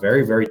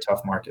 very, very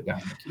tough market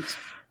down in the Keys.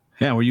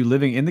 Yeah, were you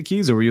living in the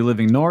Keys or were you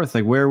living north?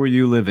 Where were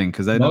you living?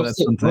 Because I know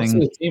that's something. Most of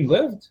the team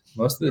lived.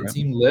 Most of the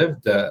team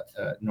lived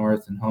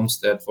north in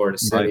Homestead, Florida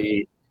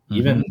City, right.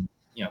 Even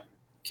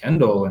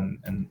Kendall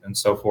and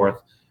so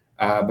forth.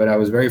 But I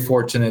was very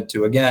fortunate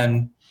to,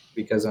 again,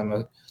 because I'm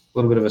a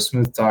little bit of a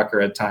smooth talker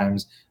at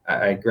times,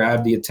 I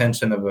grabbed the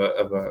attention of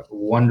a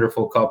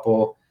wonderful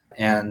couple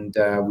and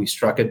we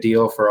struck a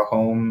deal for a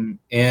home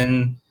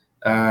in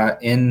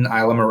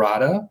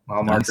Islamorada,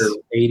 mile marker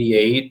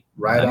 88,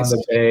 right on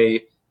the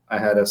bay. I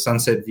had a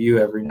sunset view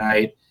every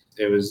night.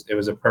 It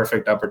was a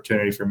perfect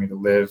opportunity for me to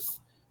live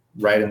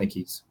right in the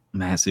Keys.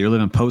 Man, so you're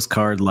living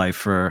postcard life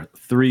for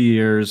 3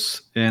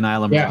 years in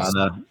Islamorada.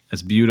 Yes.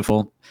 It's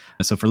beautiful.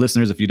 And so for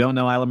listeners, if you don't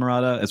know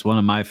Islamorada, it's one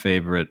of my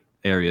favorite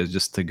areas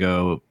just to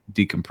go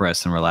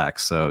decompress and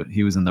relax. So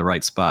he was in the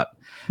right spot.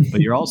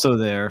 But you're also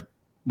there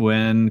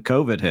when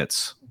COVID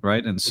hits,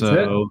 right? And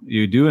so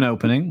you do an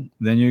opening,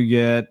 then you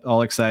get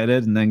all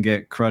excited and then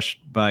get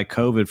crushed by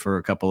COVID for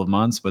a couple of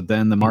months. But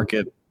then the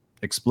market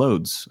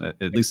explodes,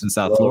 at least in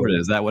South Florida.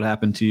 Is that what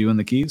happened to you in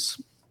the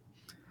Keys?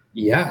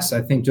 Yes,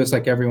 I think just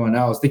like everyone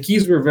else. The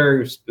Keys were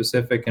very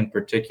specific and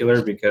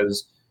particular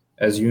because,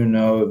 as you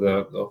know,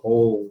 the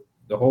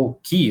whole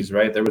Keys,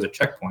 right? There was a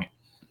checkpoint.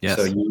 Yes.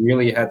 So you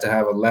really had to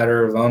have a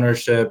letter of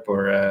ownership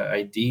or a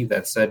ID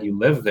that said you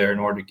lived there in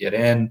order to get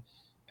in.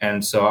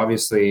 And so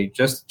obviously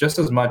just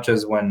as much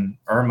as when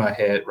Irma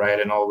hit, right,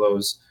 and all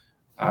those,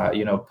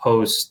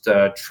 post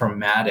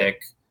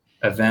traumatic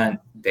event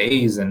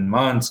days and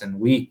months and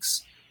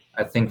weeks,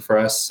 I think for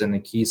us in the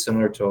Keys,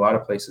 similar to a lot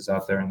of places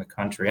out there in the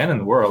country and in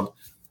the world,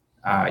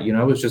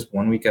 it was just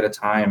 1 week at a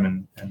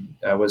time. And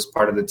I was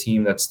part of the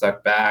team that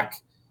stuck back.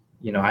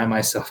 I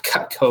myself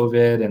got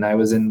COVID and I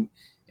was in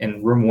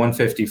room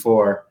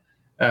 154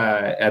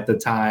 at the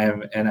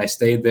time. And I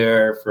stayed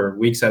there for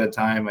weeks at a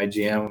time. My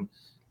GM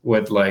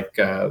would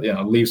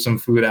leave some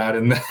food out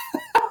in the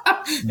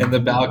in the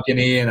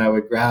balcony and I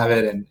would grab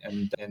it. And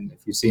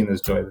if you've seen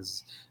this, Joy,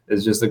 this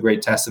is just a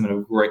great testament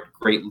of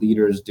great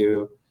leaders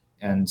do.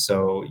 And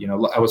so,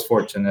 I was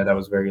fortunate. I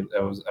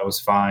was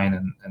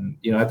fine. And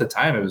at the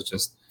time it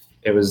was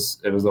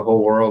the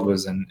whole world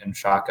was in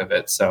shock of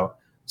it. So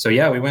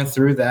yeah, we went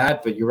through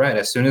that, but you're right.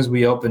 As soon as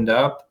we opened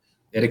up,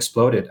 it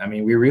exploded. I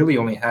mean, we really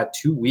only had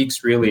 2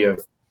 weeks really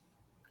of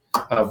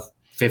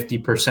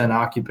 50%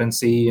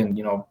 occupancy and,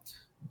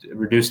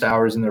 reduced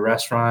hours in the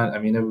restaurant. I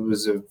mean, it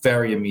was a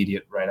very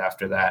immediate right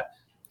after that.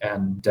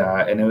 And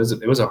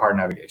it was a hard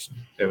navigation.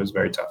 It was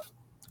very tough.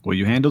 Well,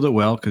 you handled it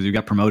well because you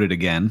got promoted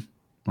again.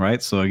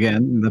 Right. So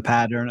again, the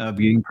pattern of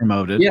getting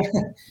promoted. Yeah.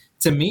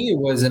 To me, it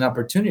was an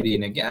opportunity.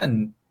 And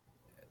again,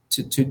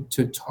 to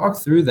talk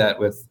through that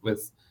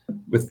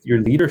with your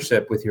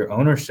leadership, with your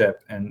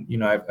ownership. And,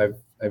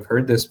 I've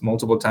heard this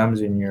multiple times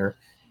in your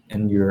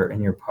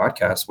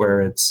podcast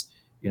where it's,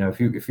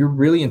 if you're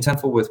really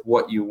intentful with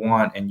what you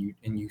want and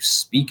you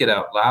speak it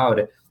out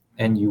loud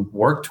and you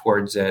work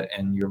towards it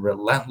and you're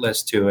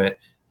relentless to it.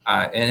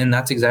 And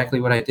that's exactly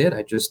what I did.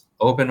 I just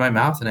opened my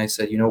mouth and I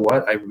said, you know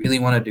what? I really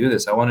want to do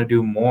this. I want to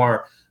do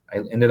more. I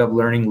ended up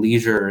learning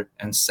leisure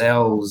and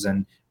sales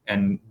and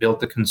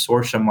built the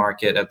consortium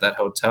market at that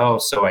hotel.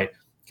 So I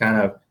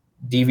kind of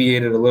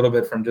deviated a little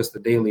bit from just the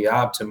daily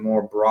op to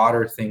more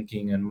broader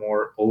thinking and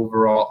more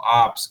overall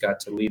ops, got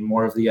to lead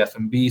more of the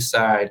F&B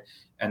side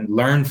and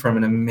learn from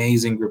an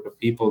amazing group of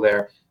people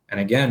there. And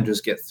again,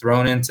 just get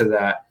thrown into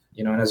that,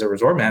 and as a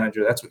resort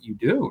manager, that's what you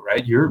do,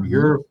 right? Your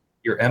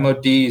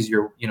MODs,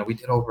 we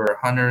did over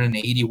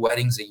 180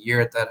 weddings a year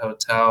at that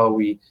hotel.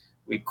 We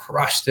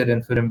crushed it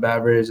in food and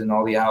beverage and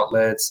all the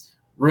outlets,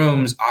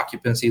 rooms,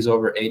 occupancies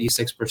over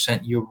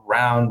 86% year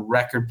round,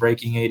 record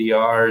breaking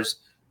ADRs,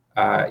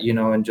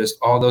 and just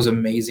all those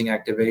amazing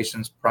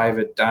activations,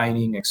 private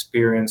dining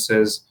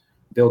experiences,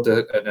 built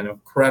an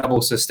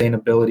incredible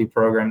sustainability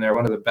program there,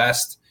 one of the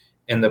best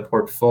in the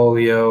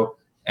portfolio,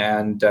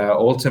 and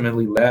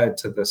ultimately led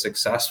to the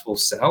successful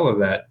sale of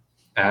that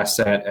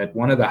asset at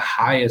one of the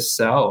highest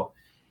sell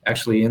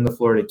actually in the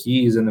Florida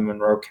Keys in the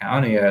Monroe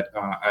County at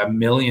 $1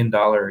 million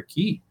a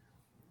key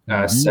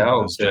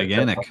sell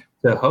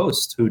to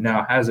Host, who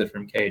now has it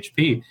from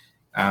KHP.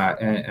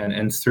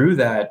 And through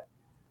that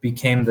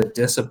became the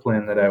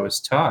discipline that I was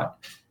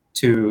taught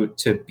to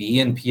be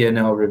in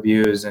P&L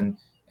reviews and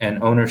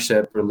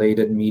ownership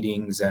related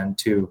meetings and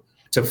to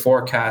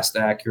forecast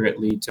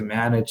accurately, to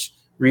manage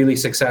really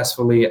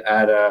successfully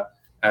at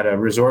a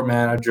resort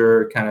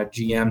manager kind of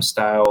GM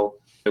style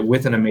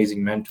with an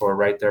amazing mentor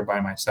right there by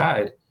my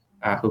side,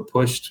 who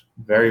pushed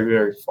very,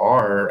 very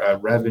far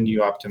revenue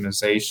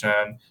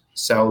optimization,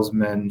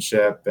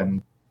 salesmanship,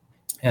 and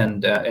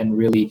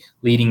really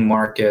leading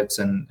markets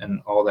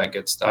and all that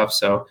good stuff.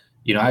 So,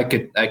 I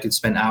could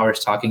spend hours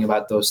talking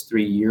about those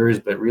 3 years,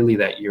 but really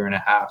that year and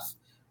a half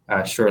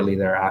shortly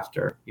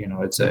thereafter,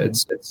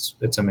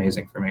 it's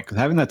amazing for me. Because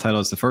having that title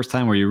is the first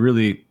time where you're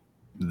really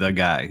the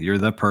guy. You're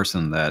the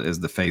person that is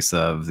the face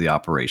of the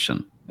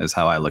operation, is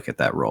how I look at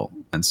that role.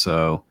 And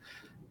so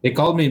they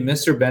called me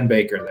Mr. Ben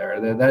Baker there.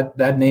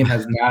 That name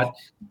has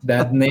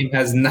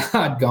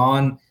not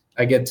gone.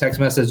 I get text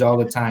message all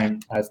the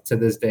time to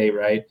this day,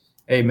 right?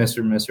 Hey,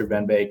 Mr.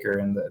 Ben Baker.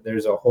 And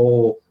there's a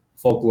whole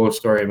folklore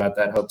story about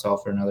that hotel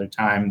for another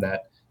time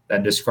that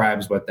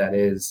describes what that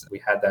is.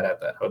 We had that at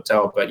that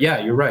hotel. But yeah,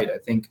 you're right. I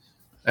think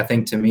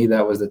to me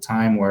that was the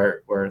time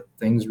where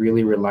things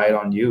really relied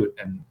on you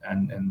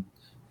and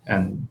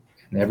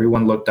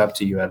everyone looked up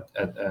to you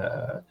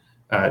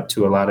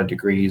to a lot of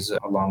degrees,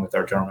 along with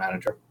our general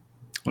manager.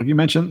 Well, you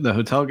mentioned the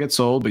hotel gets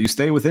sold, but you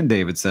stay within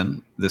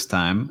Davidson this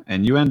time,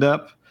 and you end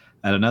up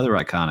at another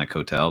iconic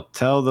hotel.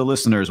 Tell the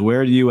listeners,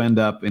 where do you end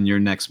up in your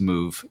next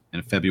move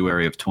in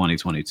February of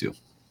 2022?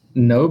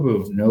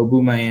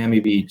 Nobu Miami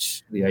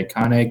Beach, the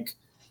iconic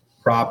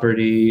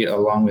property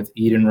along with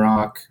Eden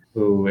Rock,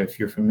 who, if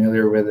you're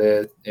familiar with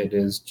it, it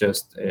is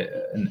just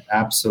an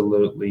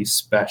absolutely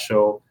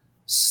special,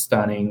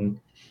 stunning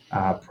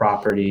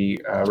property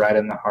right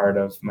in the heart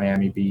of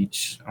Miami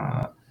Beach.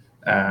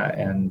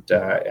 And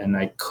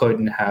I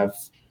couldn't have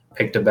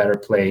picked a better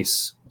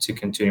place to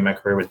continue my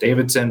career with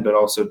Davidson, but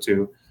also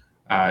to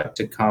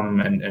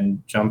come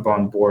and jump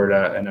on board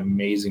an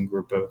amazing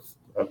group of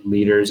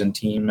leaders and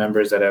team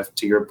members that have,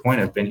 to your point,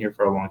 have been here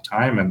for a long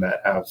time and that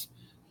have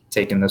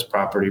taken this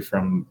property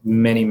from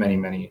many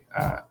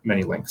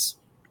lengths.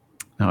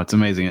 No, it's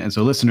amazing. And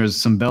so listeners,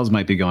 some bells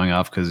might be going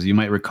off because you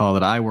might recall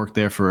that I worked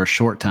there for a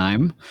short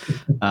time,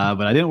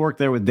 but I didn't work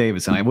there with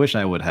Davidson. I wish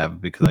I would have,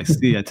 because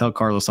I tell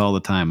Carlos all the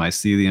time, I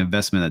see the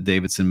investment that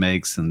Davidson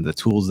makes and the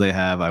tools they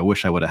have. I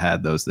wish I would have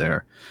had those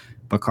there.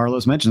 But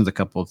Carlos mentions a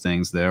couple of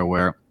things there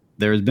where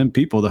there's been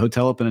people, the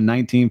hotel opened in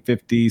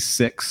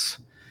 1956.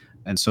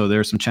 And so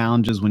there's some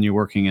challenges when you're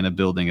working in a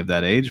building of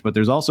that age, but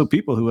there's also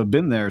people who have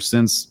been there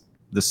since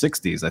the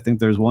 60s. I think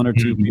there's one or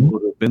two people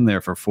who have been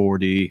there for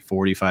 40,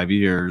 45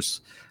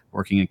 years,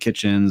 working in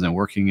kitchens and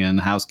working in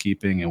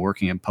housekeeping and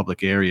working in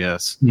public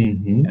areas.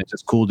 And it's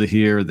just cool to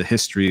hear the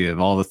history of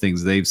all the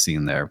things they've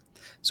seen there.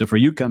 So for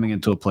you coming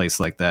into a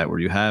place like that, where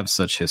you have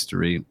such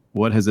history,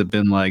 what has it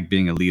been like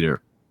being a leader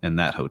in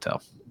that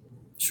hotel?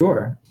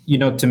 Sure.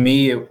 To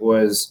me, it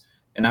was,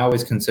 and I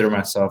always consider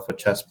myself a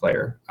chess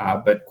player,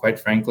 but quite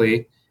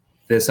frankly,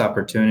 this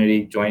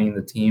opportunity, joining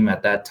the team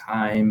at that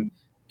time,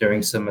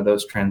 during some of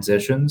those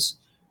transitions,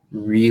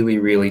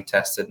 really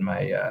tested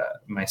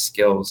my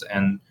skills.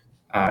 And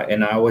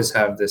I always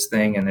have this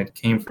thing, and it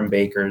came from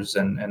Baker's,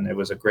 and it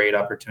was a great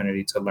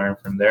opportunity to learn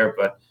from there.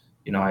 But,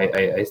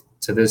 I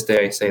to this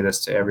day, I say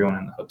this to everyone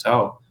in the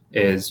hotel,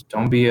 is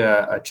don't be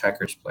a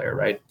checkers player,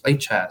 right? Play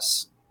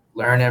chess,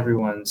 learn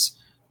everyone's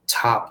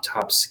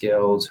top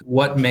skills,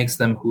 what makes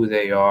them who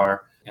they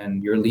are,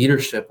 and your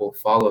leadership will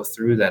follow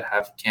through that.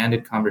 Have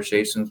candid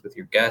conversations with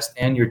your guests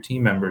and your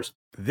team members.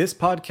 This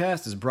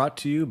podcast is brought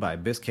to you by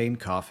Biscayne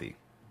Coffee.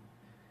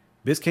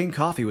 Biscayne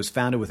Coffee was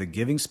founded with a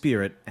giving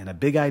spirit and a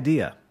big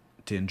idea: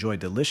 to enjoy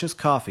delicious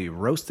coffee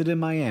roasted in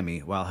Miami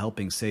while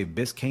helping save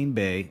Biscayne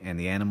Bay and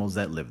the animals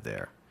that live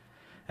there.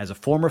 As a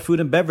former food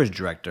and beverage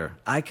director,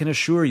 I can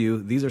assure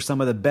you these are some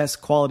of the best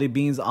quality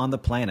beans on the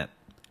planet.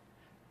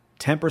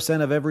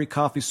 10% of every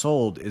coffee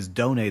sold is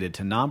donated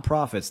to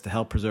nonprofits to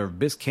help preserve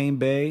Biscayne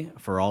Bay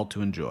for all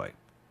to enjoy.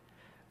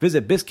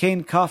 Visit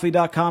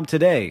BiscayneCoffee.com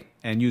today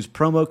and use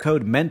promo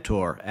code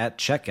MENTOR at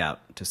checkout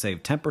to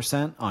save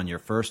 10% on your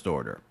first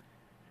order.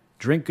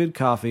 Drink good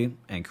coffee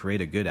and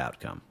create a good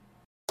outcome.